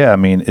 Yeah, I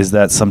mean, is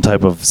that some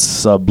type of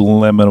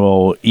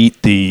subliminal eat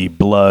the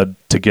blood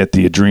to get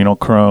the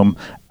adrenochrome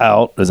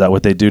out? Is that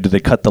what they do? Do they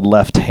cut the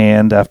left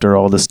hand after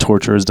all this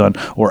torture is done,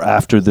 or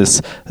after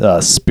this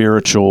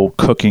spiritual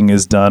cooking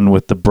is done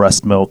with the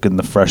breast milk and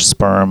the fresh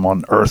sperm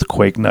on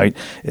Earthquake Night?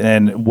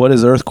 And what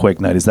is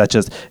Earthquake Night? Is that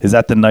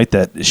the night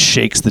that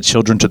shakes the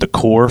children to the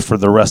core for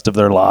the rest of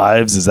their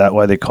lives? Is that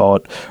why they call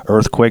it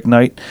Earthquake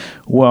Night?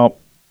 Well,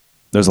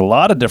 there's a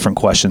lot of different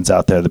questions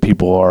out there that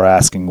people are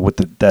asking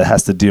that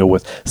has to deal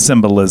with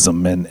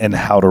symbolism and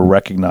how to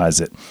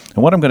recognize it. And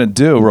what I'm going to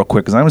do real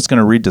quick is I'm just going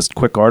to read this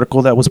quick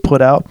article that was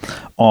put out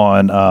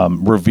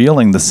on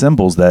revealing the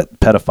symbols that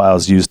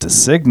pedophiles use to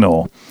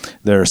signal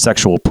their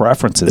sexual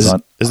preferences.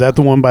 Is that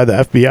the one by the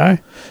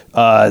FBI?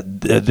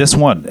 This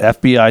one,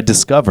 FBI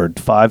discovered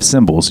 5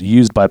 symbols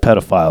used by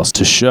pedophiles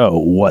to show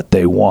what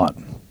they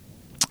want.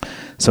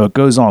 So it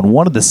goes on.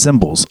 One of the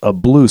symbols, a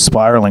blue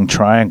spiraling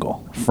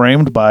triangle,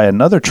 framed by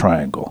another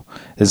triangle,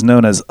 is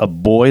known as a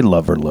boy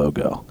lover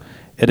logo.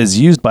 It is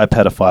used by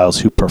pedophiles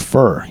who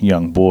prefer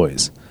young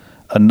boys.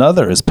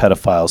 Another is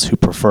pedophiles who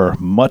prefer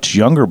much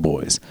younger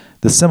boys.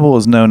 The symbol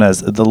is known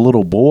as the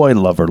little boy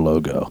lover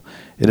logo.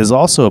 It is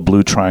also a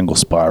blue triangle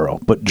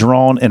spiral, but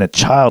drawn in a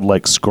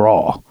childlike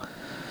scrawl.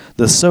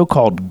 The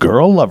so-called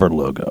girl lover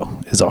logo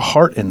is a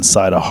heart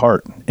inside a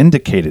heart,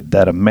 indicated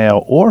that a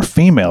male or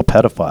female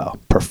pedophile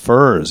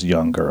prefers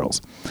young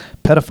girls.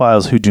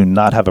 Pedophiles who do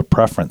not have a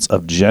preference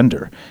of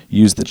gender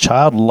use the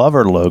child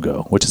lover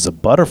logo, which is a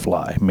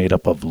butterfly made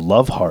up of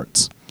love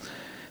hearts.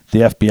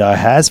 The FBI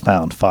has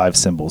found 5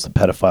 symbols that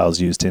pedophiles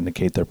use to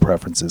indicate their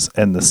preferences,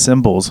 and the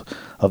symbols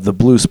of the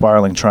blue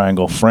spiraling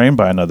triangle framed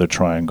by another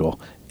triangle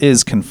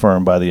is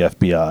confirmed by the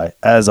FBI,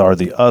 as are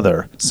the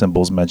other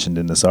symbols mentioned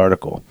in this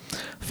article.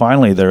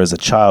 Finally, there is a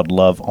child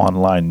love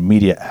online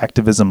media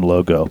activism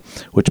logo,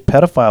 which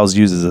pedophiles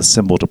use as a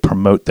symbol to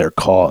promote their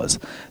cause.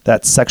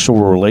 That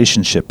sexual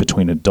relationship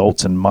between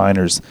adults and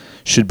minors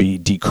should be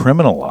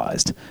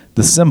decriminalized.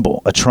 The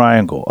symbol, a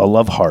triangle, a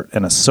love heart,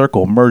 and a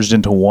circle merged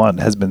into one,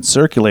 has been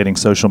circulating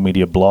social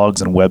media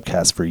blogs and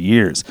webcasts for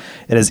years.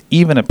 It has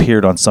even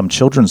appeared on some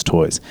children's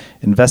toys.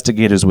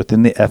 Investigators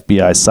within the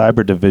FBI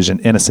Cyber Division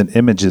Innocent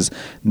Images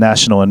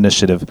National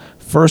Initiative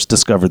first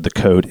discovered the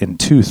code in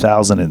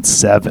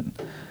 2007.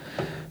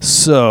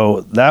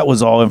 So that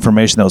was all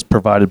information that was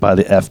provided by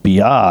the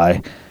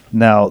FBI.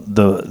 Now,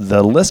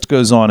 the list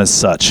goes on as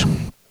such.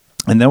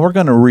 And then we're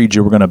going to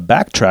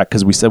backtrack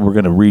because we said we're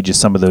going to read you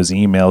some of those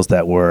emails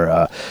that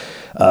were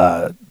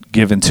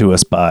given to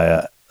us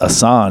by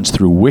Assange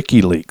through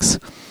WikiLeaks.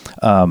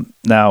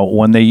 Now,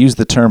 when they use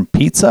the term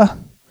pizza,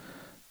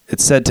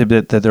 it's said to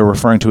be that they're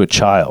referring to a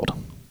child.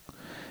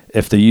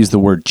 If they use the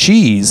word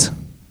cheese,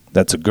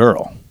 that's a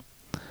girl.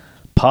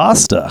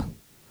 Pasta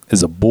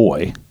is a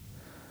boy.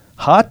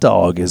 Hot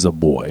dog is a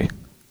boy.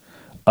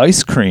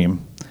 Ice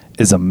cream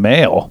is a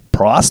male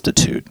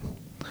prostitute.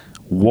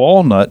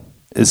 Walnut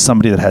is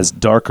somebody that has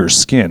darker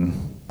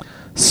skin.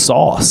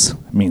 Sauce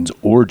means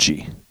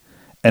orgy.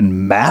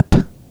 And map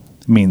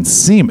means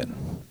semen.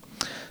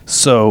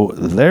 So so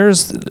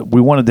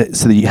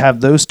that you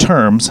have those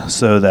terms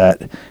so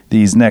that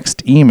these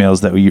next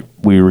emails that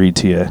we read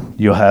to you,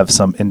 you'll have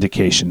some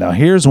indication. Now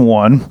here's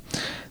one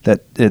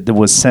that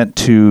was sent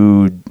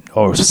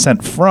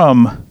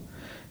from,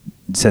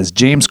 it says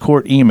James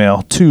Court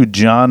email to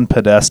John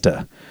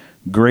Podesta.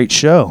 Great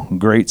show,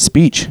 great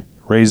speech,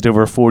 raised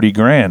over 40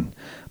 grand.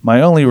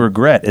 My only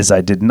regret is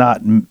I did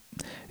not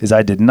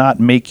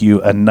make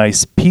you a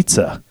nice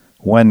pizza.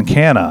 When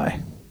can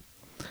I?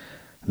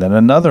 Then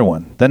another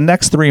one. The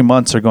next 3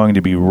 months are going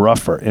to be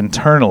rougher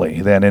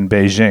internally than in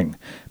Beijing.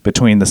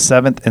 Between the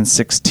 7th and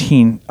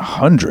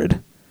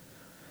 1600.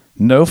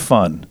 No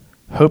fun.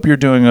 Hope you're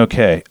doing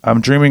okay. I'm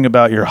dreaming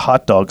about your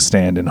hot dog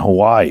stand in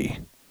Hawaii.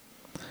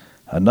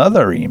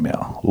 Another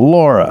email.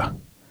 Laura,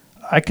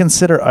 I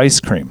consider ice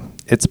cream,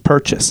 its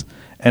purchase,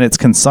 and its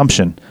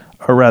consumption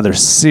a rather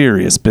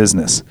serious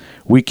business.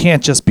 We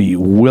can't just be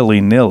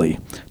willy-nilly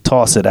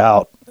toss it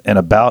out and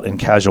about in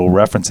casual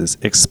references,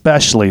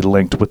 especially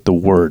linked with the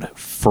word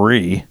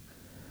free.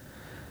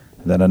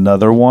 Then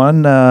another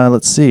one,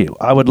 let's see.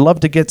 I would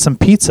love to get some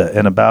pizza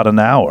in about an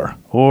hour,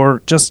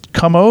 or just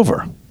come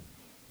over.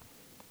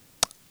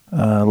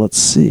 Let's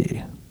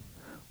see.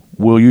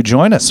 Will you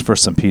join us for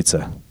some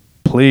pizza?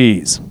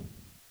 Please.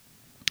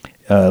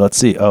 Let's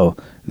see. Oh,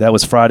 that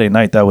was Friday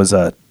night. That was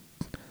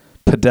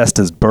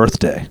Podesta's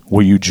birthday.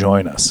 Will you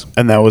join us?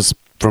 And that was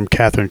from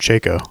Catherine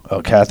Chaco.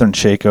 Oh, Catherine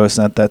Chaco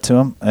sent that to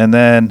him. And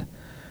then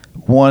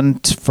one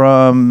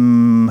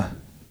from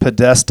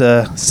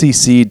Podesta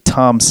CC'd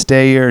Tom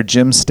Steyer,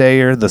 Jim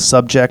Steyer. The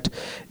subject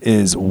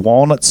is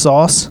walnut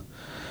sauce.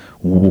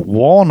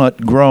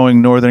 Walnut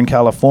growing Northern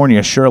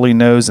California surely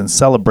knows and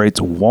celebrates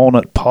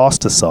walnut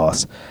pasta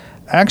sauce.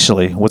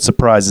 Actually, what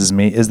surprises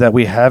me is that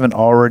we haven't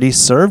already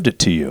served it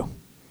to you.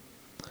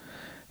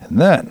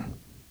 And then,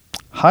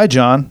 hi,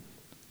 John.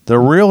 The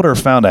realtor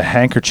found a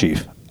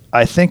handkerchief.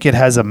 I think it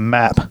has a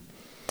map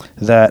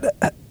that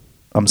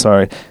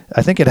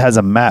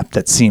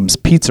seems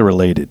pizza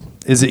related.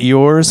 Is it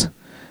yours?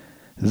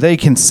 They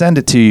can send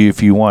it to you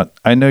if you want.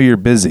 I know you're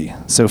busy,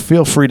 so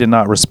feel free to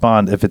not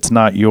respond if it's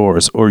not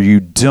yours or you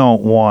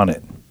don't want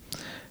it.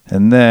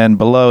 And then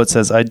below it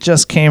says, I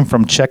just came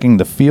from checking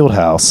the field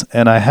house,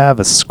 and I have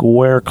a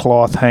square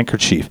cloth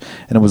handkerchief,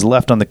 and it was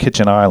left on the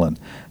kitchen island.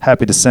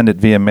 Happy to send it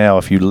via mail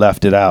if you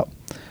left it out.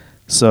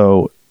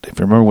 So if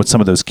you remember what some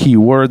of those key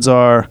words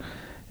are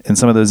in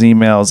some of those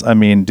emails, I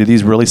mean, do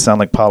these really sound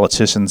like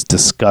politicians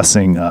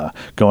discussing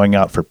going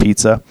out for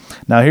pizza?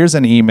 Now, here's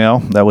an email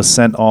that was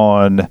sent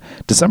on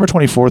December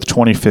 24th,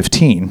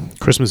 2015.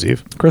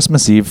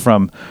 Christmas Eve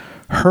from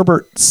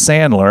Herbert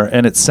Sandler,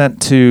 and it's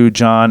sent to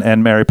John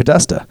and Mary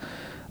Podesta.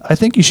 I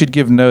think you should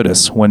give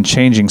notice when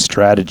changing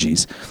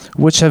strategies,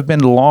 which have been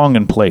long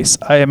in place.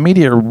 I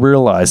immediately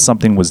realized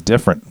something was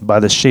different by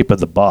the shape of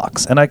the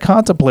box, and I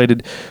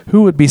contemplated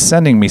who would be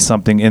sending me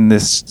something in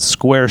this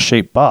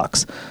square-shaped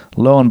box.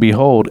 Lo and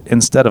behold,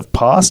 instead of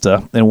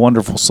pasta and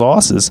wonderful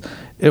sauces,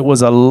 it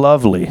was a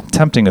lovely,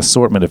 tempting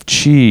assortment of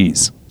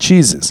cheeses.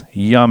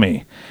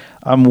 Yummy.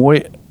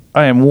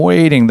 I am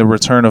waiting the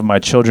return of my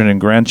children and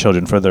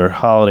grandchildren for their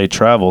holiday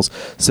travels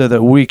so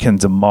that we can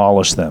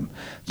demolish them.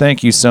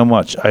 Thank you so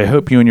much. I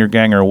hope you and your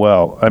gang are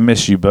well. I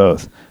miss you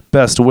both.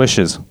 Best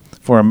wishes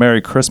for a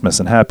Merry Christmas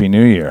and Happy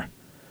New Year.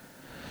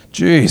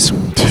 Jeez.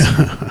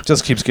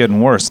 Just keeps getting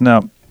worse.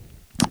 Now,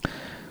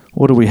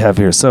 what do we have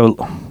here? So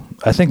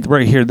I think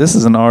right here, this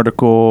is an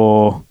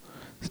article.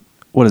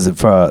 What is it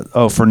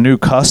for new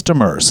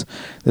customers?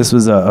 This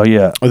was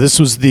This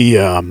was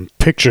the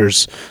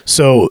pictures.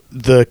 So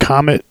the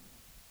Comet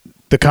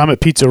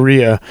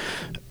Pizzeria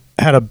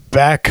had a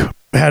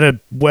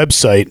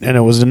website, and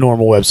it was a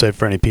normal website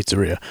for any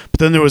pizzeria. But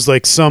then there was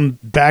like some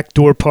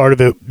backdoor part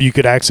of it you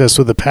could access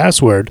with a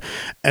password,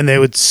 and they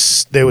would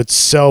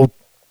sell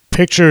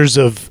pictures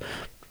of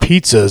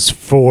pizzas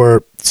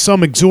for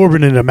some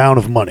exorbitant amount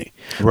of money.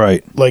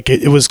 Right. Like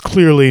it was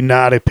clearly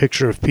not a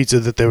picture of pizza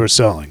that they were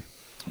selling.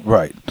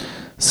 Right.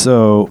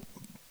 So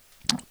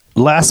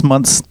last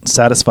month's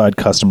satisfied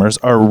customers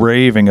are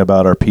raving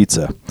about our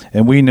pizza,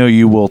 and we know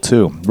you will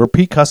too.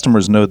 Repeat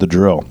customers know the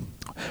drill.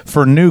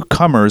 For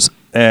newcomers,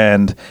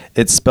 and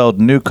it's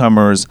spelled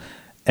newcomers,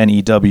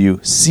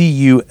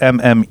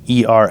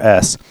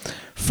 NEWCUMMERS.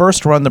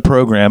 First run the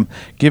program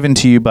given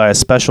to you by a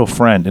special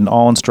friend, and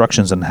all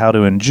instructions on how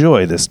to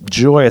enjoy this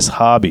joyous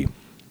hobby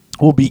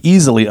will be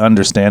easily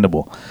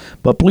understandable.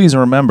 But please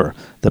remember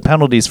the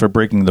penalties for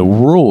breaking the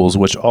rules,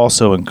 which are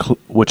also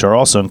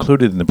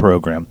included in the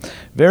program.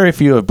 Very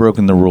few have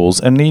broken the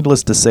rules, and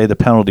needless to say, the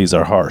penalties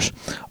are harsh.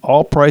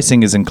 All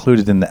pricing is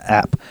included in the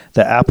app.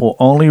 The app will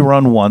only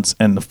run once,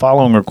 and the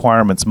following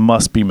requirements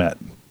must be met.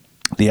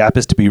 The app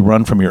is to be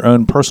run from your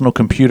own personal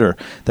computer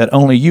that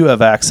only you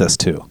have access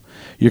to.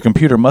 Your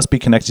computer must be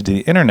connected to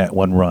the internet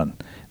when run.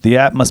 The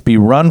app must be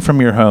run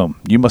from your home.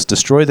 You must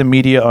destroy the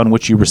media on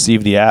which you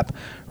receive the app.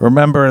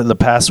 Remember, the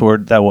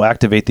password that will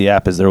activate the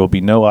app is there will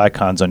be no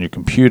icons on your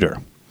computer.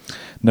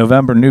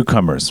 November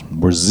newcomers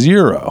were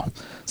 0.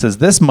 It says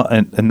this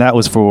month, and that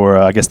was for,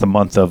 I guess, the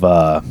month of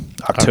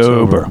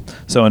October.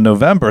 So in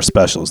November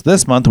specials,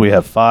 this month we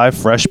have 5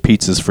 fresh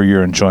pizzas for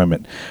your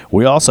enjoyment.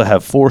 We also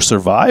have 4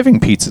 surviving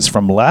pizzas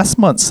from last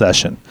month's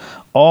session.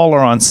 All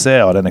are on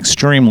sale at an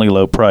extremely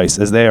low price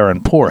as they are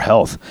in poor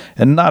health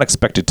and not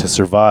expected to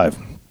survive.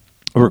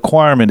 A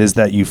requirement is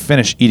that you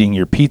finish eating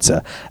your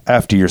pizza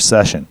after your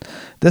session.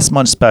 This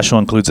month's special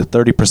includes a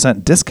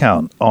 30%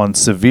 discount on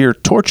severe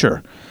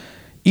torture.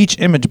 Each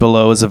image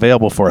below is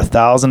available for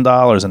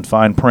 $1,000 in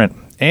fine print.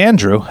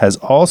 Andrew has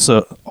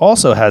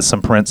also has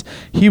some prints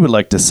he would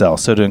like to sell,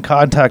 so to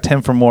contact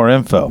him for more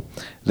info.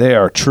 They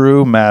are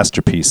true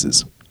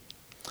masterpieces.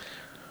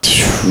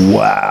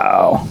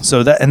 Wow.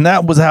 So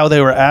that was how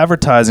they were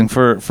advertising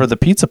for the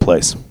pizza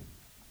place.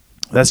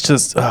 That's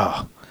just,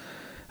 I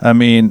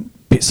mean,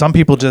 some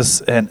people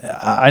just, and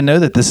I know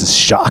that this is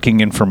shocking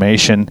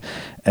information,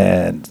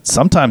 and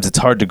sometimes it's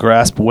hard to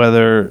grasp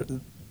whether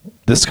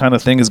this kind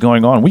of thing is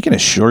going on. We can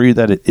assure you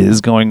that it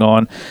is going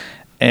on,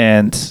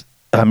 and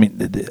I mean,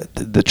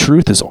 the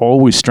truth is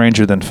always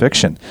stranger than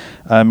fiction.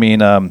 I mean,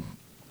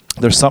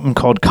 there's something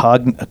called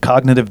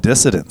cognitive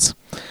dissonance,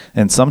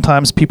 and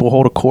sometimes people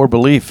hold a core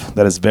belief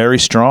that is very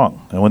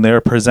strong, and when they are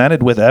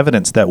presented with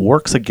evidence that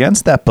works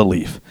against that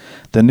belief,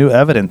 the new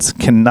evidence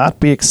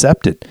cannot be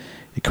accepted.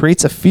 It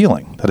creates a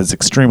feeling that is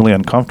extremely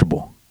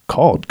uncomfortable,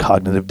 called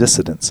cognitive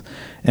dissonance.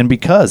 And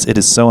because it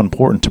is so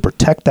important to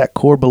protect that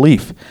core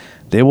belief,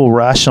 they will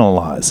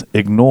rationalize,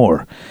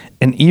 ignore,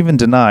 and even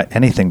deny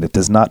anything that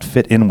does not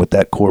fit in with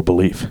that core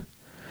belief.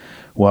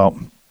 Well,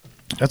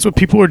 that's what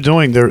people are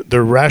doing.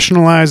 They're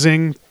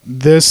rationalizing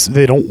this.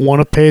 They don't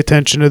want to pay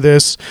attention to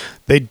this.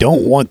 They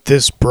don't want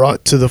this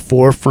brought to the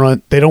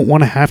forefront. They don't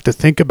want to have to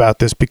think about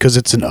this because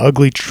it's an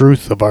ugly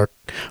truth of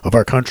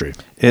our country.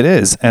 It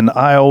is. And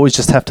I always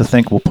just have to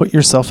think, well, put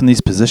yourself in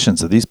these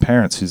positions of these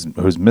parents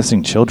who's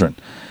missing children.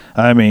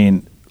 I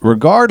mean,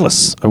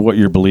 regardless of what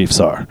your beliefs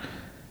are,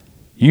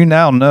 you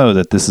now know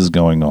that this is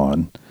going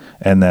on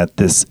and that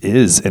this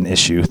is an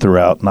issue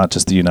throughout not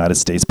just the United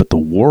States, but the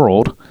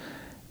world.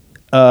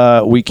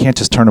 We can't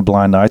just turn a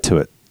blind eye to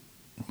it.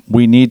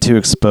 We need to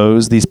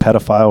expose these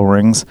pedophile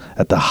rings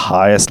at the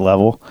highest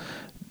level.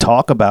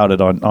 Talk about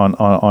it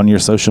on your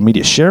social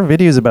media. Share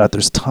videos about it.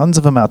 There's tons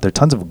of them out there,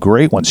 tons of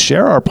great ones.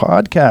 Share our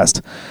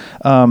podcast.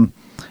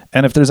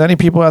 And if there's any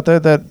people out there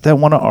that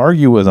want to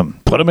argue with them,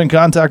 put them in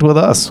contact with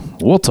us.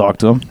 We'll talk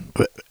to them.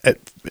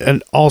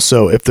 And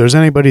also, if there's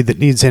anybody that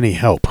needs any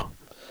help,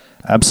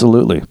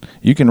 absolutely,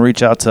 you can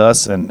reach out to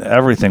us, and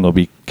everything will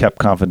be kept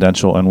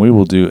confidential, and we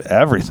will do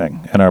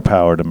everything in our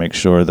power to make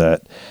sure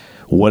that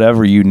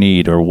whatever you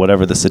need or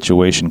whatever the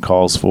situation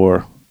calls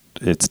for,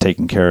 it's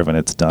taken care of and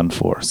it's done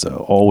for.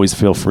 So always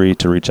feel free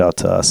to reach out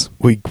to us.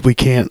 We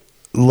can't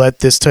let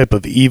this type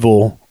of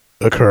evil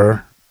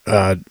occur.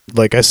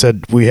 Like I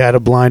said, we had a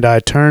blind eye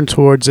turn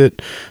towards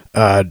it.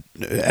 And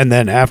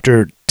then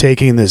after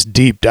taking this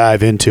deep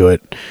dive into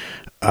it,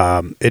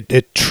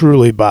 it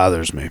truly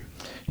bothers me.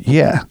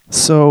 Yeah.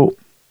 So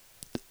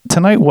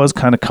tonight was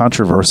kind of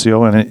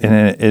controversial, and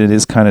it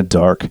is kind of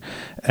dark.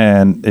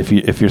 And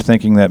if you're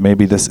thinking that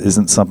maybe this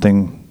isn't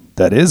something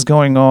that is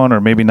going on,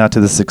 or maybe not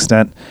to this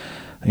extent,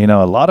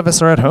 a lot of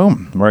us are at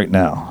home right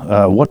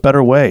now. What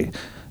better way?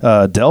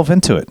 Delve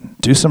into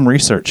it. Do some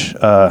research.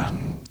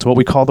 It's what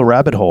we call the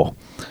rabbit hole.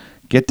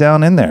 Get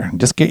down in there.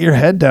 Just get your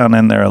head down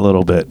in there a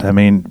little bit. I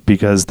mean,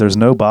 because there's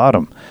no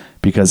bottom.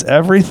 Because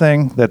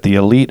everything that the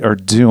elite are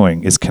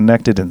doing is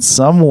connected in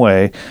some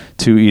way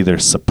to either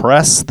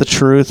suppress the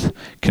truth,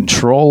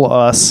 control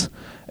us,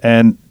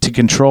 and to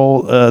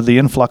control the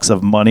influx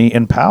of money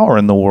and power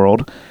in the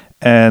world.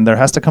 And there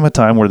has to come a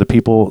time where the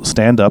people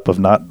stand up of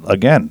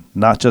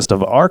not just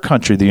of our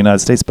country, the United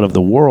States, but of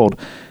the world,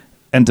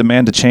 and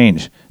demand a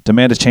change.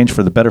 Demand a change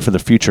for the better, for the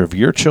future of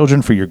your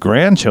children, for your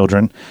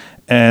grandchildren,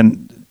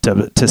 and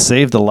to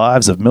save the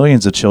lives of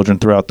millions of children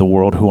throughout the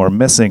world who are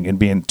missing and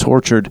being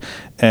tortured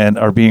and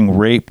are being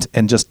raped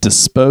and just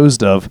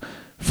disposed of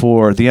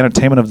for the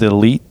entertainment of the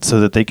elite, so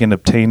that they can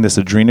obtain this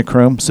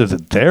adrenochrome, so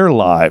that their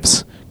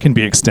lives can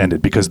be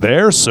extended because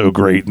they're so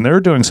great and they're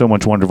doing so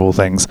much wonderful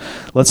things.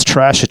 Let's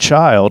trash a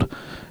child.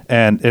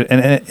 And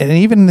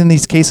even in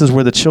these cases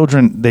where the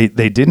children, they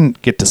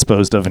didn't get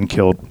disposed of and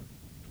killed,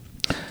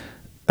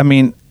 I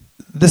mean,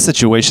 this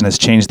situation has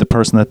changed the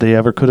person that they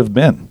ever could have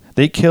been.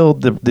 They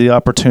killed the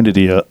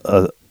opportunity,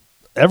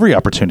 every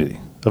opportunity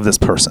of this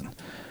person.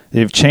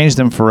 They've changed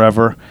them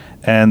forever,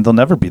 and they'll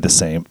never be the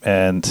same.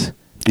 And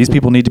these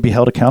people need to be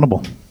held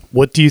accountable.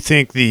 What do you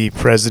think the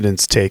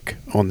president's take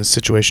on this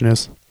situation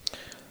is?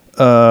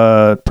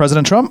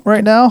 President Trump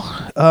right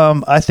now,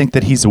 I think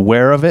that he's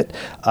aware of it.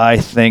 I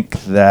think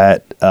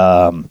that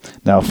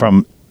now,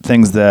 from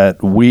things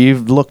that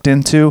we've looked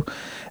into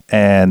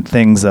and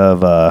things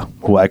of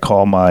who I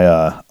call my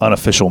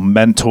unofficial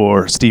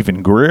mentor,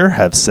 Stephen Greer,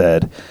 have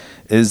said,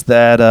 is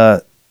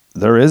that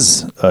there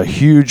is a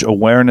huge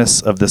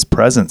awareness of this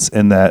presence,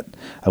 in that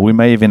we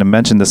may even have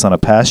mentioned this on a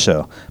past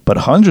show, but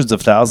hundreds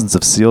of thousands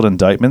of sealed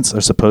indictments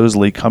are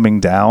supposedly coming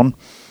down.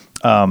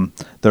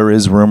 There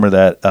is rumor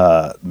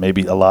that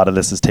maybe a lot of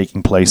this is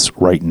taking place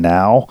right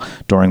now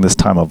during this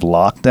time of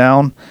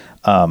lockdown.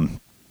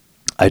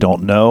 I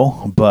don't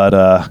know,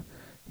 but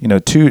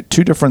two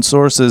different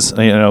sources,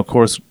 of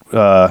course,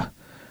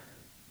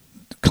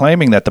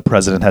 claiming that the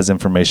president has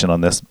information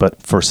on this,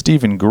 but for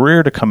Stephen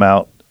Greer to come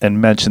out and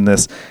mention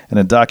this in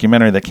a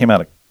documentary that came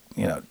out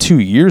 2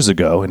 years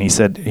ago, and he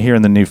said here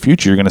in the near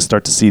future you're going to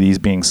start to see these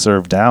being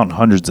served down,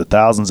 hundreds of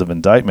thousands of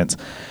indictments.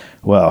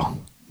 Well,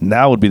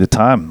 now would be the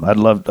time. I'd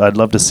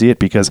love to see it,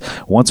 because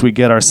once we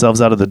get ourselves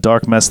out of the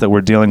dark mess that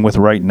we're dealing with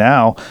right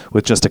now,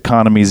 with just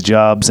economies,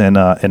 jobs,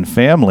 and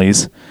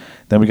families,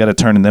 then we got to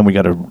turn, and then we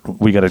got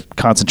to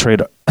concentrate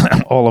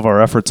all of our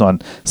efforts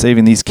on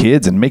saving these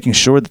kids and making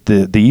sure that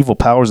the evil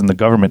powers in the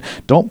government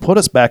don't put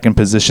us back in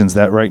positions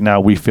that right now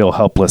we feel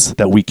helpless,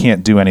 that we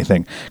can't do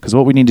anything. Because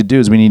what we need to do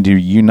is we need to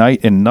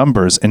unite in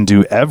numbers and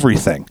do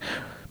everything.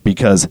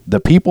 Because the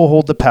people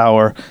hold the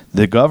power,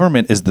 the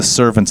government is the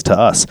servants to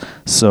us.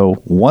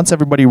 So once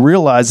everybody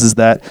realizes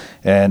that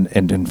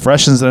and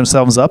freshens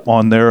themselves up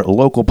on their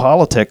local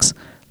politics,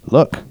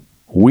 look,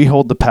 we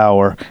hold the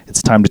power.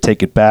 It's time to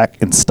take it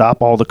back and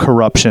stop all the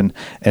corruption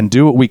and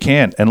do what we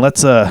can. And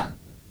let's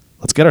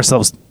get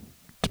ourselves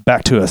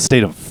back to a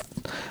state of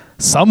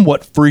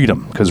somewhat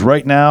freedom, because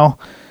right now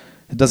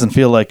it doesn't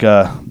feel like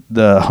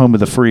the home of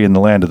the free and the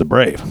land of the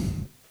brave.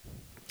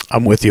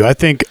 I'm with you. I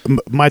think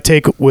my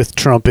take with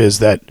Trump is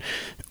that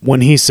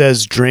when he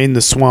says drain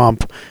the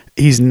swamp,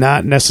 he's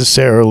not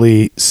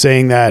necessarily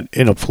saying that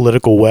in a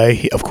political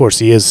way. Of course,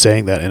 he is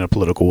saying that in a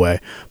political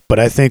way, but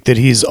I think that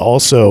he's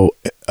also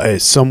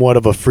somewhat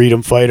of a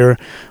freedom fighter,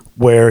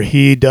 where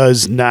he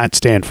does not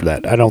stand for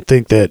that. I don't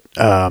think that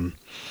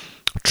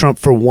Trump,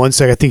 for one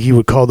second, I think he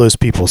would call those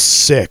people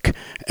sick,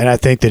 and I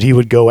think that he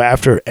would go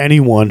after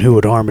anyone who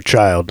would harm a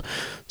child.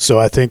 So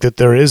I think that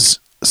there is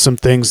some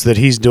things that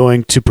he's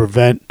doing to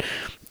prevent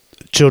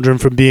children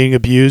from being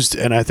abused,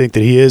 and I think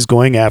that he is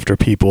going after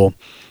people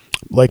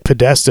like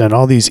Podesta and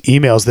all these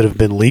emails that have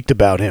been leaked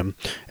about him,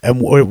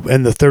 and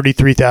the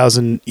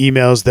 33,000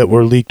 emails that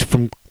were leaked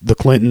from the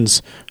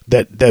Clintons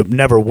that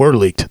never were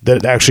leaked,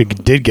 that actually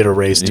did get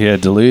erased. Yeah,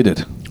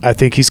 deleted. I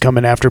think he's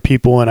coming after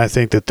people, and I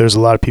think that there's a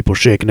lot of people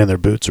shaking in their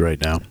boots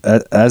right now.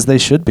 As they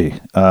should be,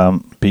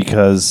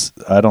 because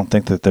I don't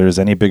think that there's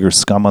any bigger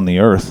scum on the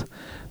earth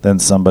than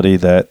somebody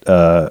that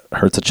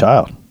hurts a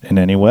child in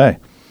any way.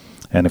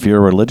 And if you're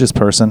a religious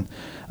person,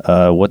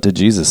 what did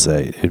Jesus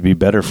say? It'd be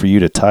better for you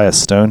to tie a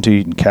stone to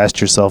you and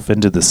cast yourself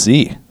into the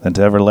sea than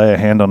to ever lay a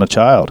hand on a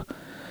child.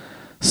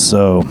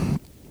 So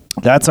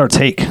that's our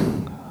take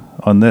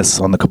on this,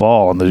 on the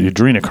cabal, on the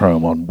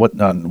adrenochrome,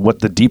 on what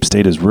the deep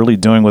state is really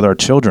doing with our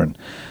children.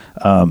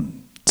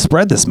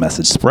 Spread this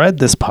message, spread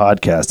this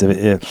podcast.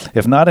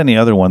 If not any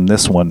other one,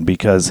 this one,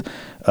 because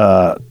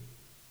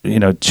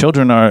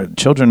children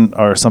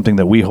are something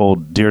that we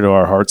hold dear to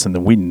our hearts, and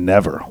that we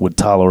never would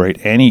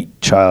tolerate any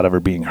child ever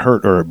being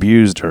hurt or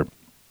abused or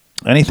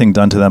anything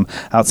done to them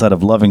outside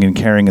of loving and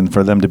caring and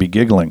for them to be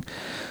giggling.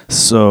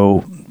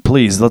 So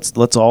please,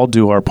 let's all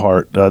do our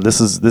part.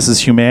 This is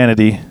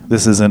humanity.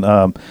 This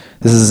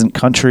isn't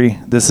country.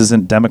 This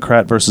isn't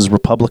Democrat versus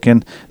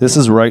Republican. This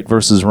is right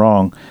versus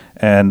wrong.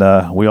 And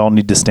we all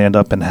need to stand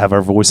up and have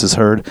our voices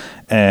heard.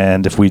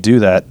 And if we do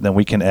that, then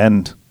we can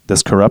end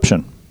this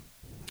corruption.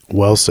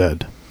 Well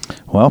said.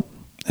 Well,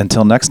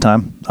 until next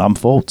time, I'm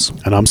Foltz.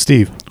 And I'm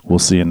Steve. We'll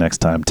see you next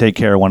time. Take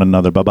care of one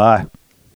another. Bye-bye.